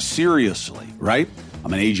health seriously, right?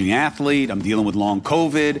 I'm an aging athlete. I'm dealing with long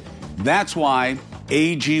COVID. That's why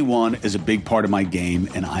AG1 is a big part of my game,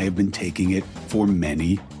 and I have been taking it for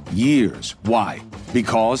many years. Why?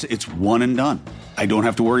 Because it's one and done. I don't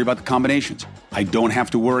have to worry about the combinations. I don't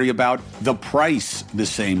have to worry about the price the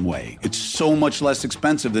same way. It's so much less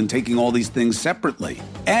expensive than taking all these things separately.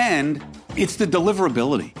 And it's the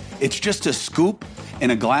deliverability. It's just a scoop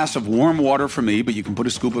in a glass of warm water for me, but you can put a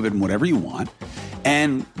scoop of it in whatever you want.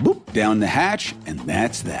 And boop, down the hatch, and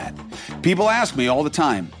that's that. People ask me all the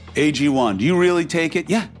time, AG1, do you really take it?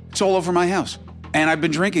 Yeah, it's all over my house. And I've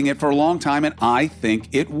been drinking it for a long time, and I think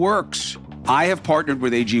it works. I have partnered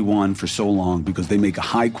with AG1 for so long because they make a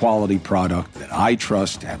high-quality product that I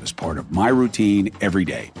trust to have as part of my routine every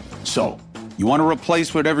day. So, you want to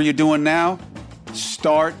replace whatever you're doing now?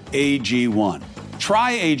 Start AG1.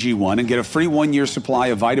 Try AG1 and get a free 1-year supply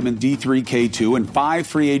of vitamin D3, K2, and 5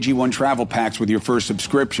 free AG1 travel packs with your first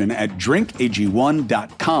subscription at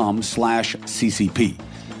drinkag1.com/CCP.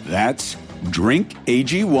 That's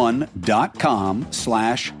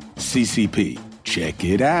drinkag1.com/CCP. Check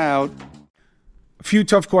it out. A few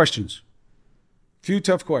tough questions.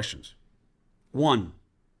 One,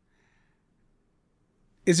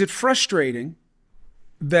 is it frustrating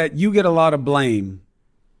that you get a lot of blame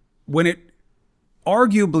when it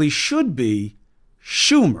arguably should be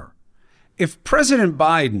Schumer? If President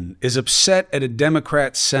Biden is upset at a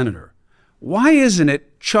Democrat senator, why isn't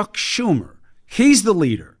it Chuck Schumer? He's the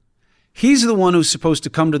leader. He's the one who's supposed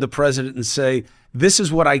to come to the president and say, this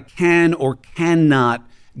is what I can or cannot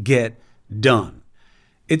get done.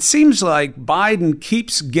 It seems like Biden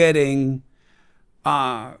keeps getting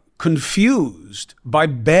confused by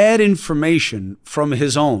bad information from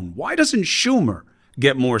his own. Why doesn't Schumer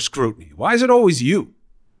get more scrutiny? Why is it always you?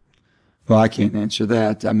 Well, I can't answer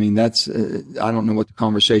that. I mean, that's, I don't know what the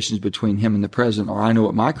conversations between him and the president are. I know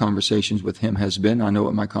what my conversations with him has been. I know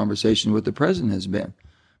what my conversation with the president has been.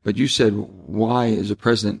 But you said, why is the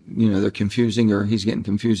president, they're confusing, or he's getting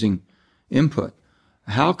confusing input.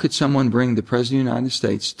 How could someone bring the president of the United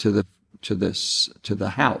States to the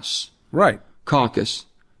House caucus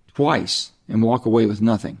twice and walk away with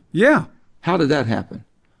nothing? Yeah. How did that happen?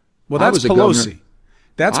 Well, that's Pelosi.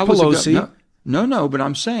 That's Pelosi. No, but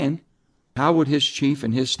I'm saying, how would his chief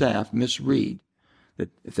and his staff misread that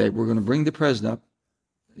if they were going to bring the president up,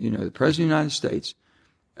 the president of the United States,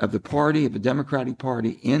 of the party, of the Democratic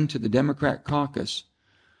Party, into the Democrat caucus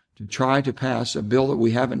to try to pass a bill that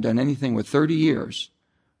we haven't done anything with 30 years,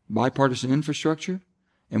 bipartisan infrastructure,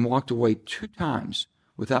 and walked away 2 times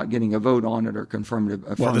without getting a vote on it or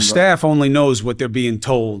affirmative Well, the staff only knows what they're being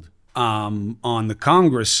told on the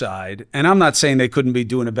Congress side. And I'm not saying they couldn't be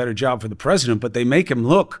doing a better job for the president, but they make him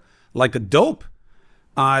look like a dope.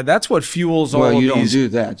 That's what fuels all of these. Well, you don't do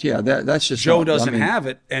that. Yeah, that's just Joe doesn't have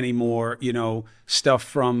it anymore, stuff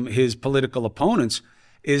from his political opponents,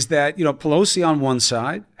 is that, Pelosi on one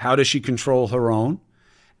side, how does she control her own?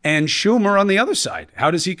 And Schumer on the other side,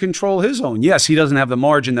 how does he control his own? Yes, he doesn't have the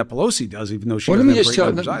margin that Pelosi does, even though she doesn't have great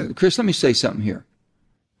numbers either. Chris, let me say something here.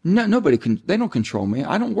 No, they don't control me.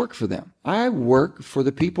 I don't work for them. I work for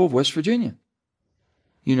the people of West Virginia.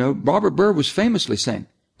 Robert Byrd was famously saying,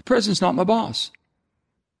 the president's not my boss.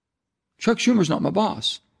 Chuck Schumer's not my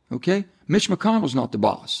boss, okay? Mitch McConnell's not the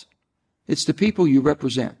boss. It's the people you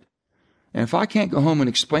represent. And if I can't go home and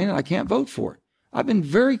explain it, I can't vote for it. I've been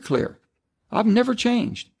very clear. I've never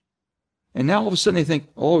changed. And now all of a sudden they think,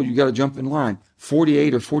 you got to jump in line.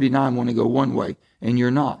 48 or 49 want to go one way, and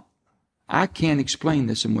you're not. I can't explain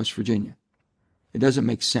this in West Virginia. It doesn't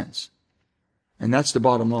make sense. And that's the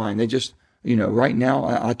bottom line. They just, right now,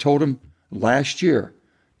 I told them last year,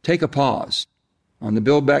 take a pause on the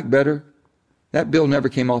Build Back Better. That bill never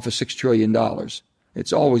came off of $6 trillion.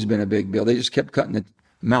 It's always been a big bill. They just kept cutting the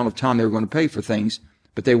amount of time they were going to pay for things,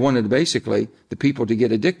 but they wanted basically the people to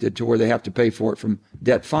get addicted to where they have to pay for it from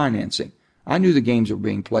debt financing. I knew the games were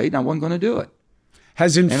being played, and I wasn't going to do it.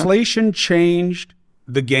 Has inflation changed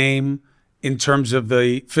the game in terms of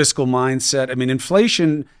the fiscal mindset? I mean,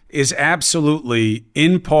 inflation is absolutely,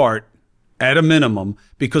 in part, at a minimum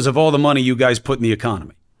because of all the money you guys put in the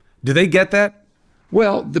economy. Do they get that?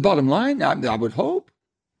 Well, the bottom line, I would hope.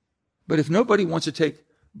 But if nobody wants to take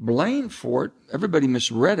blame for it, everybody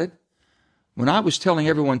misread it. When I was telling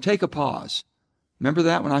everyone, take a pause. Remember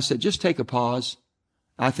that when I said, just take a pause?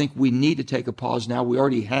 I think we need to take a pause now. We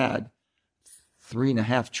already had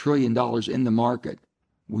 $3.5 trillion in the market.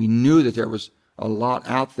 We knew that there was a lot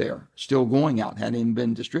out there, still going out, hadn't even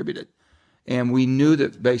been distributed. And we knew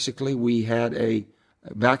that basically we had a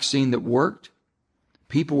vaccine that worked.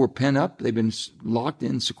 People were pent up. They've been locked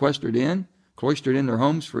in, sequestered in, cloistered in their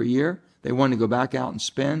homes for a year. They wanted to go back out and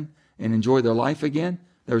spend and enjoy their life again.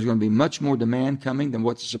 There was going to be much more demand coming than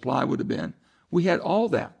what the supply would have been. We had all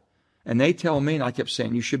that. And they tell me, and I kept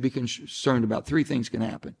saying, you should be concerned about 3 things can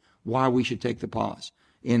happen. Why we should take the pause.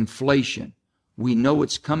 Inflation. We know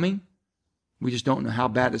it's coming. We just don't know how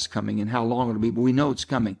bad it's coming and how long it'll be, but we know it's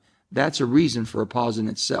coming. That's a reason for a pause in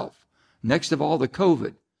itself. Next of all, the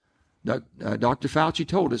COVID. Dr. Fauci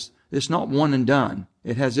told us it's not one and done.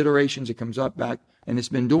 It has iterations. It comes up back, and it's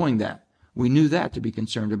been doing that. We knew that to be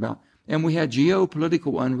concerned about. And we had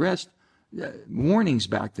geopolitical unrest warnings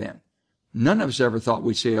back then. None of us ever thought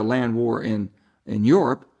we'd see a land war in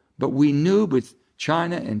Europe, but we knew with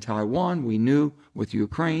China and Taiwan, we knew with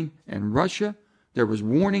Ukraine and Russia, there was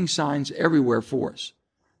warning signs everywhere for us.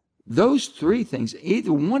 Those 3 things,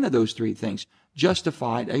 either one of those 3 things,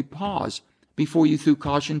 justified a pause before you threw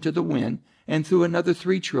caution to the wind and threw another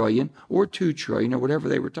 $3 trillion or $2 trillion or whatever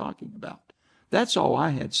they were talking about. That's all I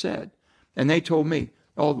had said. And they told me,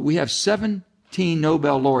 oh, we have 17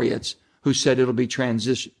 Nobel laureates who said it'll be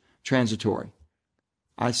transitory.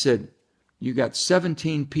 I said, you got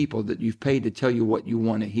 17 people that you've paid to tell you what you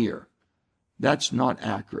want to hear. That's not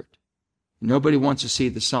accurate. Nobody wants to see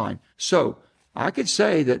the sign. So I could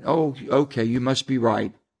say that, oh, okay, you must be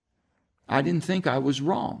right. I didn't think I was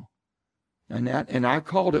wrong. And I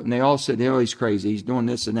called it, and they all said, oh, he's crazy. He's doing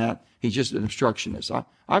this and that. He's just an obstructionist.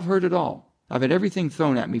 I've heard it all. I've had everything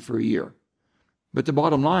thrown at me for a year. But the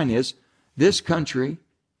bottom line is, this country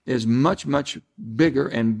is much, much bigger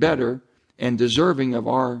and better and deserving of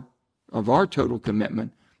our total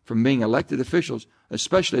commitment from being elected officials,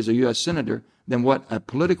 especially as a U.S. Senator, than what a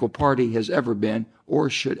political party has ever been or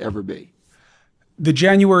should ever be. The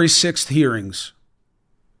January 6th hearings,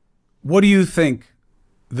 what do you think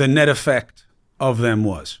the net effect of them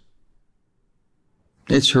was?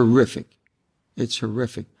 It's horrific. It's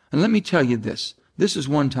horrific. And let me tell you this. This is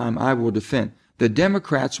one time I will defend. The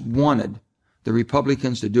Democrats wanted the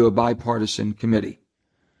Republicans to do a bipartisan committee.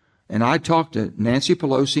 And I talked to Nancy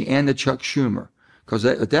Pelosi and to Chuck Schumer, because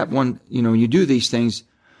at that one, you do these things,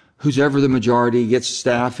 who's ever the majority gets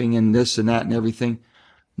staffing and this and that and everything.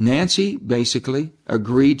 Nancy basically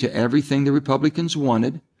agreed to everything the Republicans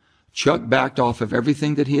wanted. Chuck backed off of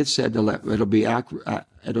everything that he had said it'll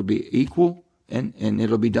be equal and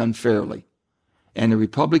it'll be done fairly. And the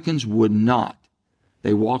Republicans would not.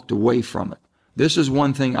 They walked away from it. This is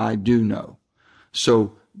one thing I do know.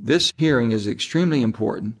 So this hearing is extremely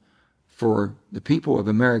important for the people of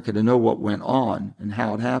America to know what went on and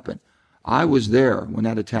how it happened. I was there when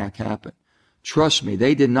that attack happened. Trust me,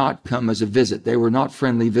 they did not come as a visit. They were not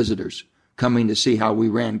friendly visitors coming to see how we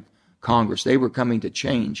ran Congress. They were coming to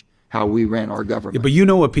change how we ran our government. Yeah, but you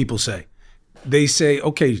know what people say. They say,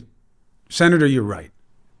 okay, Senator, you're right.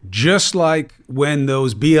 Just like when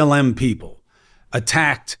those BLM people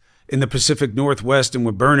attacked in the Pacific Northwest and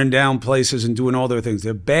were burning down places and doing all their things.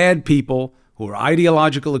 They're bad people who are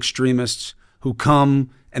ideological extremists who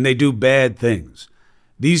come and they do bad things.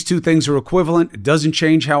 These 2 things are equivalent. It doesn't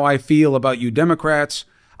change how I feel about you Democrats.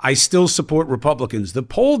 I still support Republicans. The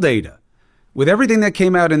poll data, with everything that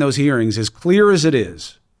came out in those hearings, as clear as it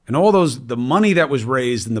is, and all the money that was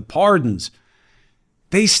raised and the pardons,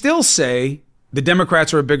 they still say the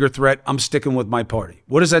Democrats are a bigger threat. I'm sticking with my party.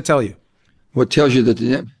 What does that tell you? What tells you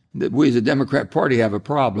that we as a Democrat Party have a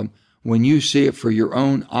problem when you see it for your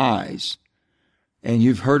own eyes and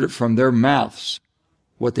you've heard it from their mouths,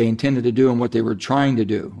 what they intended to do and what they were trying to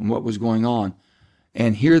do and what was going on.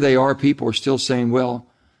 And here they are, people are still saying, well,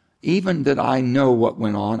 even that I know what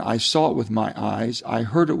went on, I saw it with my eyes, I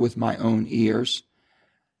heard it with my own ears,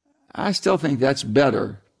 I still think that's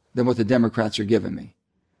better than what the Democrats are giving me.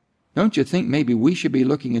 Don't you think maybe we should be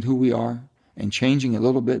looking at who we are and changing a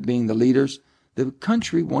little bit, being the leaders? The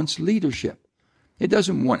country wants leadership. It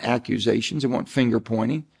doesn't want accusations. It wants finger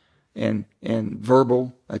pointing and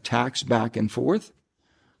verbal attacks back and forth.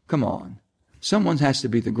 Come on. Someone has to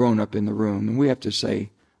be the grown-up in the room, and we have to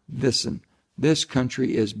say, listen, this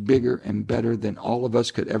country is bigger and better than all of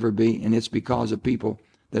us could ever be, and it's because of people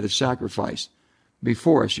that have sacrificed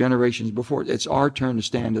before us, generations before. It's our turn to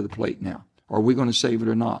stand to the plate now. Are we going to save it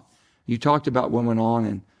or not? You talked about what went on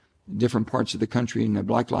in different parts of the country and the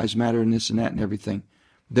Black Lives Matter and this and that and everything.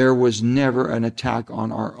 There was never an attack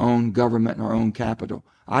on our own government and our own capital.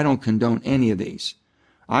 I don't condone any of these.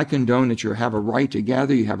 I condone that you have a right to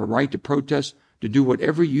gather, you have a right to protest, to do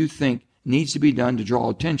whatever you think needs to be done to draw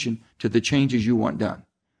attention to the changes you want done.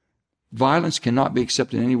 Violence cannot be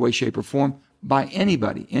accepted in any way, shape, or form by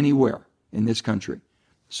anybody, anywhere in this country.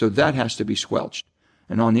 So that has to be squelched.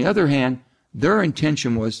 And on the other hand, their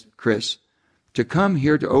intention was, Chris, to come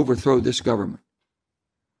here to overthrow this government.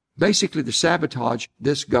 Basically to sabotage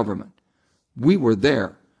this government. We were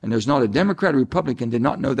there, and there's not a Democrat or Republican did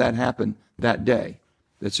not know that happened that day.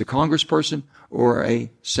 That's a congressperson or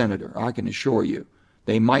a senator, I can assure you.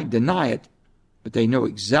 They might deny it, but they know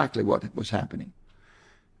exactly what was happening.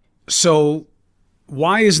 So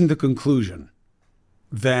why isn't the conclusion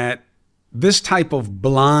that this type of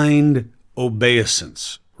blind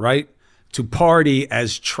obeisance, right, to party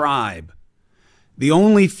as tribe, the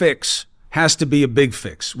only fix has to be a big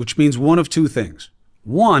fix, which means one of two things.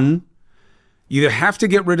 One, you either have to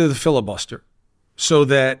get rid of the filibuster so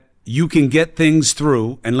that you can get things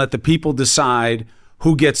through and let the people decide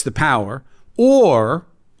who gets the power, or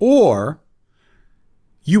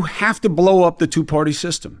you have to blow up the two-party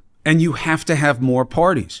system and you have to have more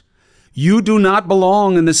parties. You do not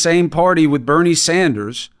belong in the same party with Bernie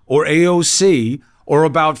Sanders or AOC or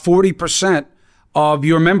about 40% of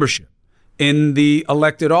your membership in the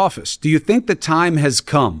elected office. Do you think the time has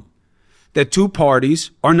come that two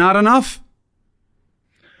parties are not enough?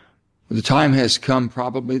 The time has come,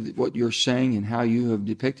 probably what you're saying and how you have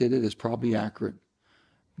depicted it is probably accurate.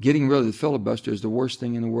 Getting rid of the filibuster is the worst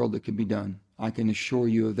thing in the world that could be done. I can assure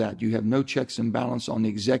you of that. You have no checks and balance on the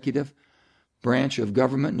executive branch of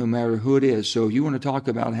government, no matter who it is. So if you want to talk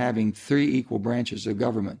about having three equal branches of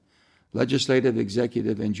government, legislative,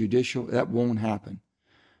 executive, and judicial, that won't happen.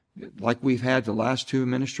 Like we've had the last two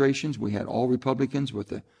administrations, we had all Republicans with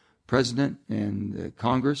the president and the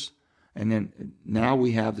Congress. And then now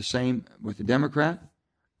we have the same with the Democrat.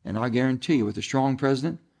 And I guarantee you, with a strong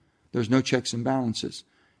president, there's no checks and balances.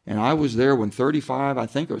 And I was there when 35, I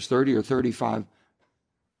think it was 30 or 35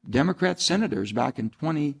 Democrat senators back in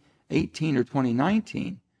 2018 or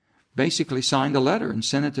 2019 basically signed a letter and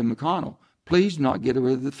sent it to McConnell. Please do not get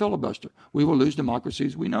rid of the filibuster. We will lose democracy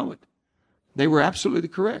as we know it. They were absolutely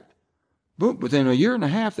correct. But within a year and a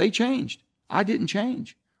half, they changed. I didn't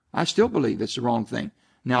change. I still believe it's the wrong thing.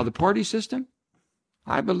 Now, the party system,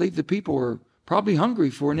 I believe the people are probably hungry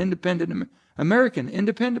for an independent American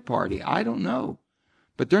independent party. I don't know.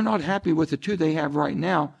 But they're not happy with the two they have right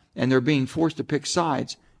now, and they're being forced to pick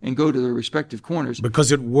sides and go to their respective corners.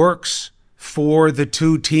 Because it works for the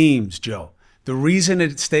two teams, Joe. The reason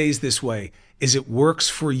it stays this way is it works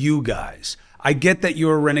for you guys. I get that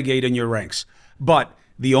you're a renegade in your ranks, but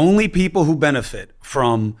the only people who benefit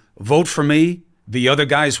from vote for me, the other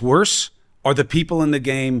guy's worse, are the people in the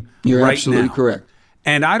game right now. You're absolutely correct.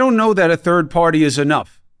 And I don't know that a third party is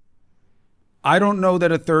enough. I don't know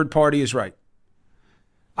that a third party is right.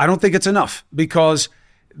 I don't think it's enough because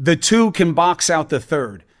the two can box out the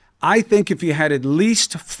third. I think if you had at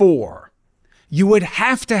least four, you would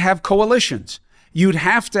have to have coalitions. You'd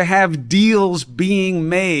have to have deals being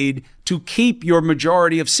made to keep your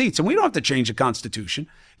majority of seats. And we don't have to change the Constitution.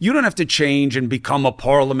 You don't have to change and become a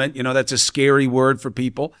parliament. You know, that's a scary word for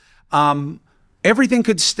people. Everything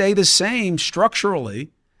could stay the same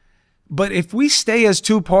structurally. But if we stay as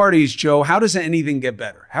two parties, Joe, how does anything get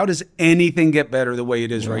better? How does anything get better the way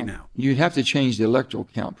it is right now? You'd have to change the electoral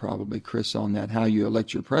count probably, Chris, on that, how you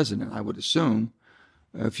elect your president, I would assume,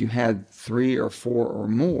 if you had 3 or 4 or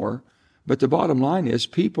more. But the bottom line is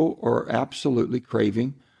people are absolutely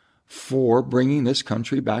craving for bringing this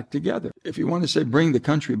country back together. If you want to say bring the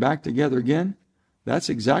country back together again, that's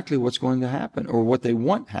exactly what's going to happen or what they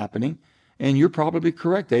want happening. And you're probably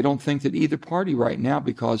correct. They don't think that either party right now,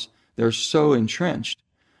 because they're so entrenched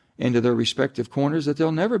into their respective corners, that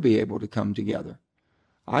they'll never be able to come together.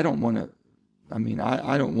 I don't want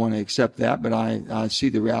to accept that, but I see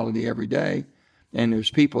the reality every day. And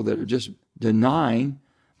there's people that are just denying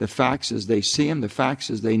the facts as they see them, the facts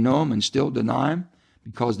as they know them, and still deny them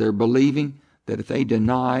because they're believing that if they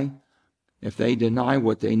deny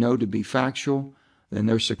what they know to be factual, then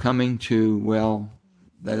they're succumbing to, well,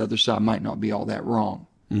 that other side might not be all that wrong.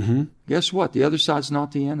 Mm-hmm. Guess what? The other side's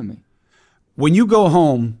not the enemy. When you go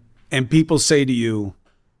home and people say to you,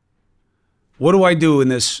 what do I do in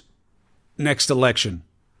this next election?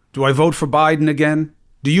 Do I vote for Biden again?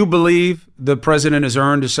 Do you believe the president has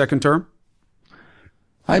earned a second term?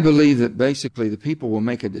 I believe that basically the people will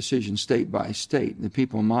make a decision state by state. The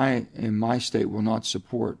people in my state will not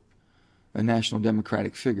support a national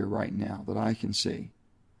Democratic figure right now that I can see.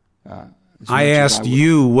 I asked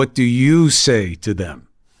you, what do you say to them?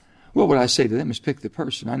 Well, what I say to them is pick the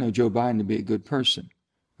person. I know Joe Biden to be a good person,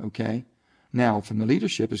 okay? Now, from the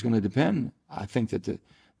leadership is going to depend. I think that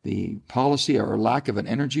the policy or lack of an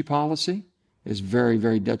energy policy is very,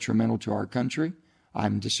 very detrimental to our country.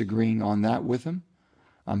 I'm disagreeing on that with them.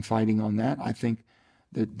 I'm fighting on that. I think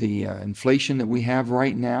that the inflation that we have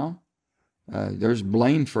right now, there's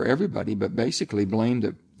blame for everybody, but basically blame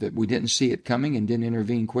that we didn't see it coming and didn't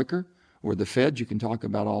intervene quicker, or the Fed. You can talk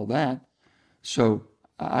about all that. So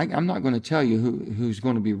I'm not going to tell you who's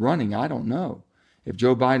going to be running. I don't know. If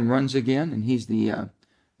Joe Biden runs again and he's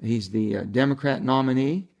the Democrat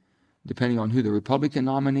nominee, depending on who the Republican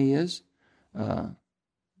nominee is,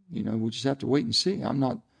 we'll just have to wait and see. I'm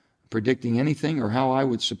not predicting anything or how I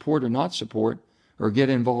would support or not support or get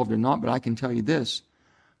involved or not, but I can tell you this.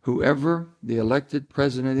 Whoever the elected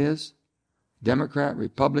president is, Democrat,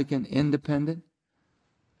 Republican, Independent,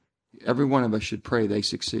 every one of us should pray they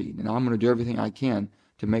succeed. And I'm going to do everything I can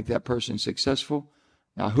to make that person successful.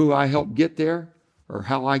 Now, who I help get there or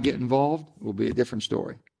how I get involved will be a different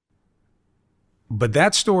story. But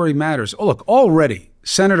that story matters. Oh, look, already,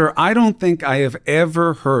 Senator, I don't think I have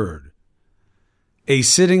ever heard a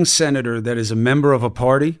sitting senator that is a member of a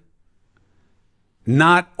party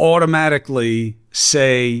not automatically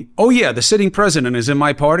say, oh, yeah, the sitting president is in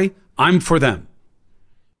my party. I'm for them.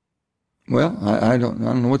 Well, I don't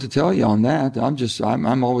know what to tell you on that.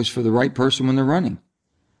 I'm always for the right person when they're running.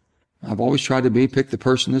 I've always tried to pick the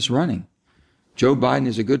person that's running. Joe Biden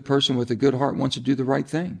is a good person with a good heart, wants to do the right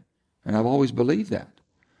thing. And I've always believed that.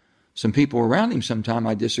 Some people around him sometime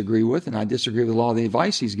I disagree with, and I disagree with a lot of the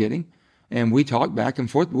advice he's getting. And we talk back and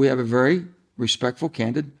forth. We have a very respectful,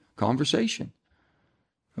 candid conversation.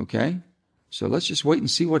 Okay? So let's just wait and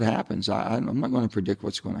see what happens. I'm not going to predict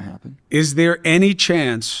what's going to happen. Is there any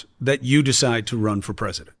chance that you decide to run for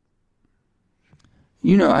president?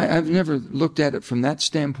 I've never looked at it from that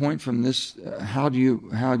standpoint, from this, how do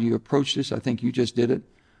you approach this? I think you just did it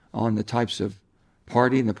on the types of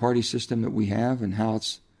party and the party system that we have and how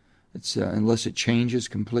it's unless it changes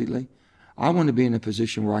completely. I want to be in a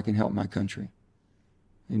position where I can help my country.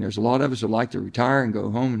 And there's a lot of us that like to retire and go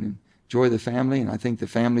home and enjoy the family, and I think the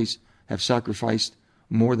families have sacrificed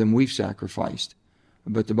more than we've sacrificed.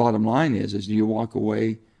 But the bottom line is do you walk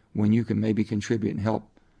away when you can maybe contribute and help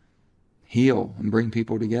heal and bring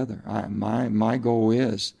people together? My goal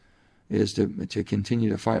is to continue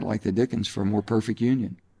to fight like the Dickens for a more perfect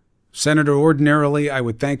union. Senator, ordinarily, I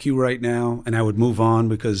would thank you right now, and I would move on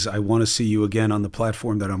because I want to see you again on the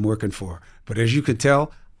platform that I'm working for. But as you can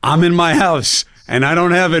tell, I'm in my house, and I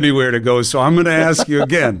don't have anywhere to go, so I'm going to ask you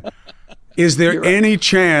again. Is there any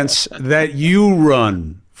chance that you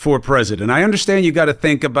run for president? I understand you got to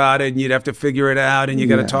think about it, and you'd have to figure it out, and you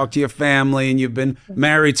got to talk to your family, and you've been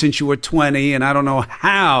married since you were 20, and I don't know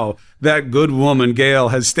how that good woman, Gail,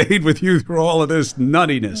 has stayed with you through all of this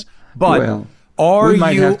nuttiness. But are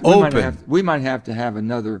you open? We might have to have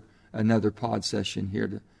another pod session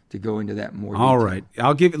here to go into that more detail. All right.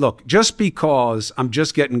 I'll give you, look, just because I'm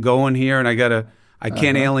just getting going here, and I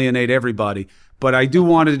can't alienate everybody, but I do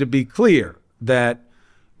want it to be clear that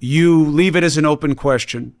you leave it as an open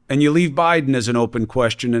question, and you leave Biden as an open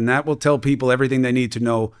question, and that will tell people everything they need to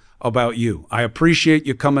know about you. I appreciate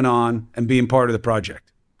you coming on and being part of the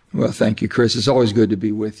project. Well, thank you, Chris. It's always good to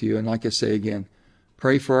be with you. And like I say again,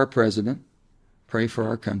 pray for our president, pray for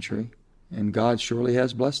our country, and God surely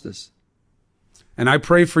has blessed us. And I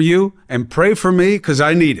pray for you and pray for me because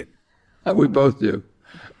I need it. We both do.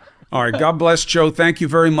 All right. God bless, Joe. Thank you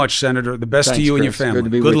very much, Senator. The best to you, Chris, and your family. Good to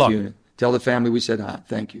be Good with luck. You. Tell the family we said hi.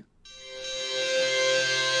 Thank you.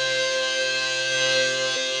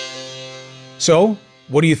 So,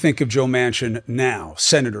 what do you think of Joe Manchin now,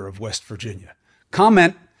 Senator of West Virginia?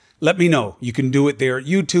 Comment. Let me know. You can do it there at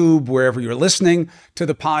YouTube, wherever you're listening to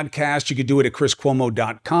the podcast. You can do it at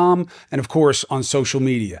chriscuomo.com and, of course, on social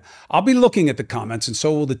media. I'll be looking at the comments, and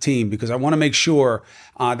so will the team, because I want to make sure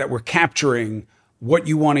that we're capturing what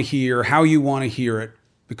you want to hear, how you want to hear it,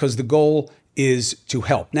 because the goal is to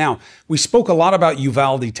help. Now, we spoke a lot about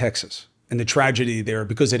Uvalde, Texas, and the tragedy there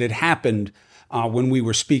because it had happened when we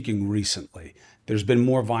were speaking recently. There's been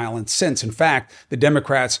more violence since. In fact, the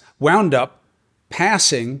Democrats wound up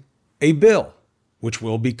passing a bill which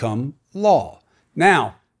will become law.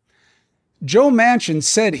 Now, Joe Manchin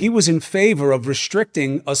said he was in favor of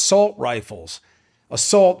restricting assault rifles,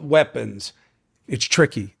 assault weapons. It's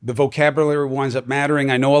tricky. The vocabulary winds up mattering.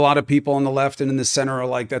 I know a lot of people on the left and in the center are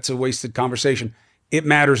like, that's a wasted conversation. It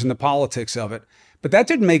matters in the politics of it. But that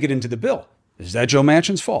didn't make it into the bill. Is that Joe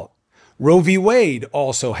Manchin's fault? Roe v. Wade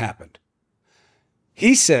also happened.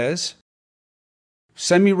 He says,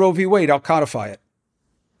 send me Roe v. Wade, I'll codify it.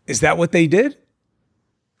 Is that what they did?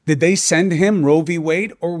 Did they send him Roe v.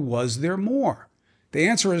 Wade, or was there more? The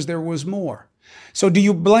answer is there was more. So do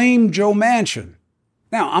you blame Joe Manchin?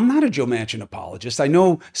 Now, I'm not a Joe Manchin apologist. I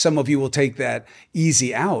know some of you will take that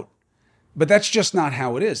easy out, but that's just not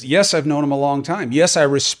how it is. Yes, I've known him a long time. Yes, I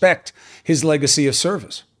respect his legacy of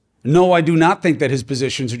service. No, I do not think that his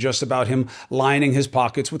positions are just about him lining his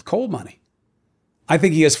pockets with coal money. I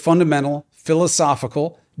think he has fundamental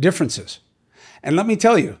philosophical differences. And let me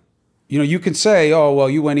tell you, you can say, oh, well,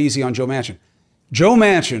 you went easy on Joe Manchin. Joe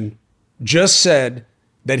Manchin just said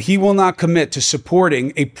that he will not commit to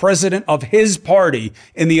supporting a president of his party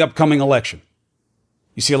in the upcoming election.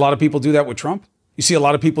 You see a lot of people do that with Trump? You see a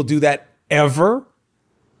lot of people do that ever?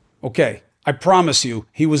 Okay, I promise you,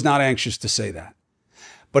 he was not anxious to say that.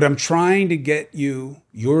 But I'm trying to get you,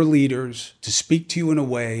 your leaders, to speak to you in a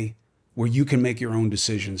way where you can make your own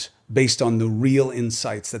decisions based on the real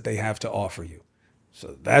insights that they have to offer you.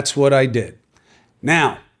 So that's what I did.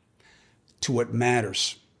 Now, to what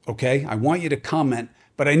matters, okay? I want you to comment,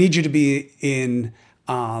 but I need you to be in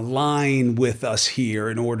line with us here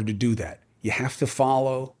in order to do that. You have to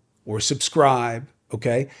follow or subscribe,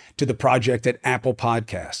 okay, to the project at Apple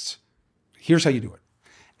Podcasts. Here's how you do it.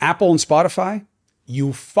 Apple and Spotify,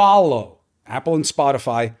 you follow. Apple and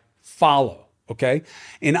Spotify, follow, okay?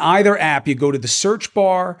 In either app, you go to the search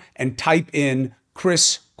bar and type in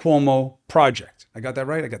Chris Cuomo Project. I got that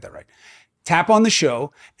right? I got that right. Tap on the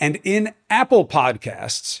show, and in Apple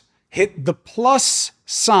Podcasts, hit the plus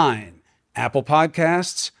sign. Apple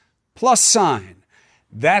Podcasts, plus sign.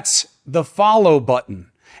 That's the follow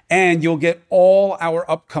button. And you'll get all our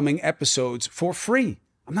upcoming episodes for free.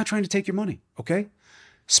 I'm not trying to take your money, okay?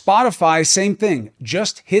 Spotify, same thing.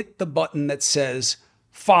 Just hit the button that says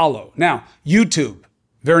follow. Now, YouTube,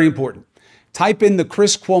 very important. Type in the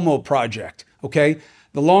Chris Cuomo Project, okay?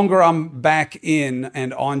 The longer I'm back in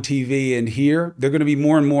and on TV and here, there are going to be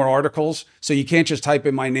more and more articles. So you can't just type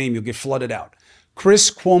in my name. You'll get flooded out.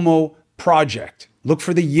 Chris Cuomo Project. Look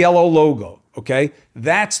for the yellow logo, okay?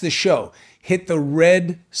 That's the show. Hit the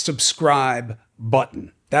red subscribe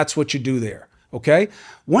button. That's what you do there, okay?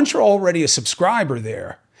 Once you're already a subscriber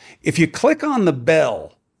there, if you click on the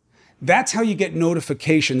bell, that's how you get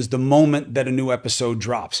notifications the moment that a new episode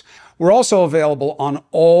drops. We're also available on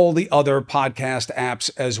all the other podcast apps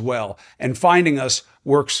as well. And finding us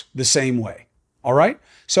works the same way. All right?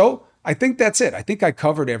 So I think that's it. I think I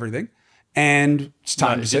covered everything. And it's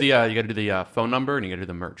time to sit. You got to do the phone number and you got to do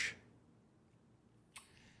the merch.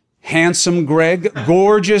 Handsome Greg,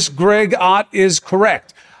 gorgeous Greg Ott is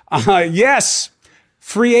correct. Yes,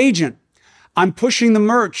 free agent. I'm pushing the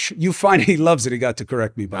merch. You find he loves it. He got to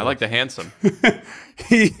correct me. I like the handsome.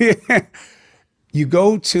 You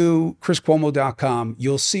go to chriscuomo.com.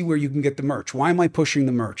 You'll see where you can get the merch. Why am I pushing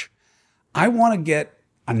the merch? I want to get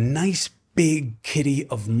a nice big kitty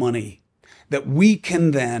of money that we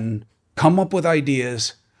can then come up with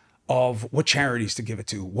ideas of what charities to give it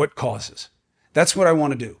to, what causes. That's what I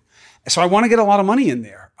want to do. So I want to get a lot of money in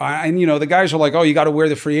there. And, the guys are like, oh, you got to wear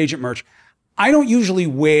the free agent merch. I don't usually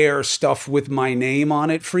wear stuff with my name on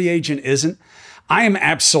it. Free agent isn't. I am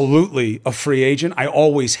absolutely a free agent. I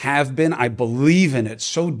always have been. I believe in it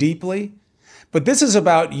so deeply. But this is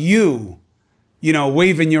about you,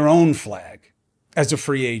 waving your own flag as a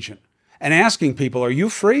free agent and asking people, are you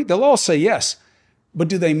free? They'll all say yes. But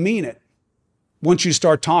do they mean it? Once you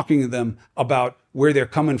start talking to them about where they're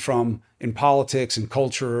coming from in politics and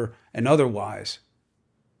culture and otherwise.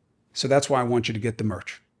 So that's why I want you to get the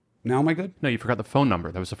merch. Now am I good? No, you forgot the phone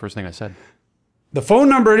number. That was the first thing I said. The phone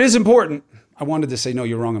number, it is important. I wanted to say, no,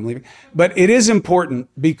 you're wrong, I'm leaving. But it is important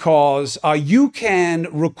because you can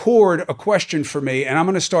record a question for me, and I'm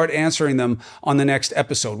going to start answering them on the next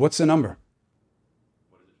episode. What's the number?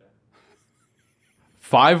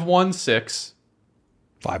 516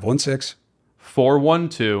 516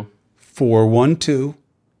 412 412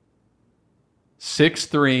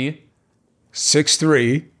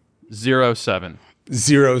 6307.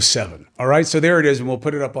 07. All right, so there it is, and we'll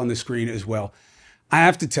put it up on the screen as well. I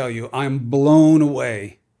have to tell you, I'm blown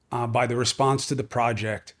away by the response to the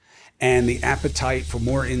project and the appetite for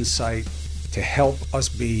more insight to help us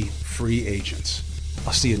be free agents.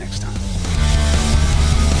 I'll see you next time.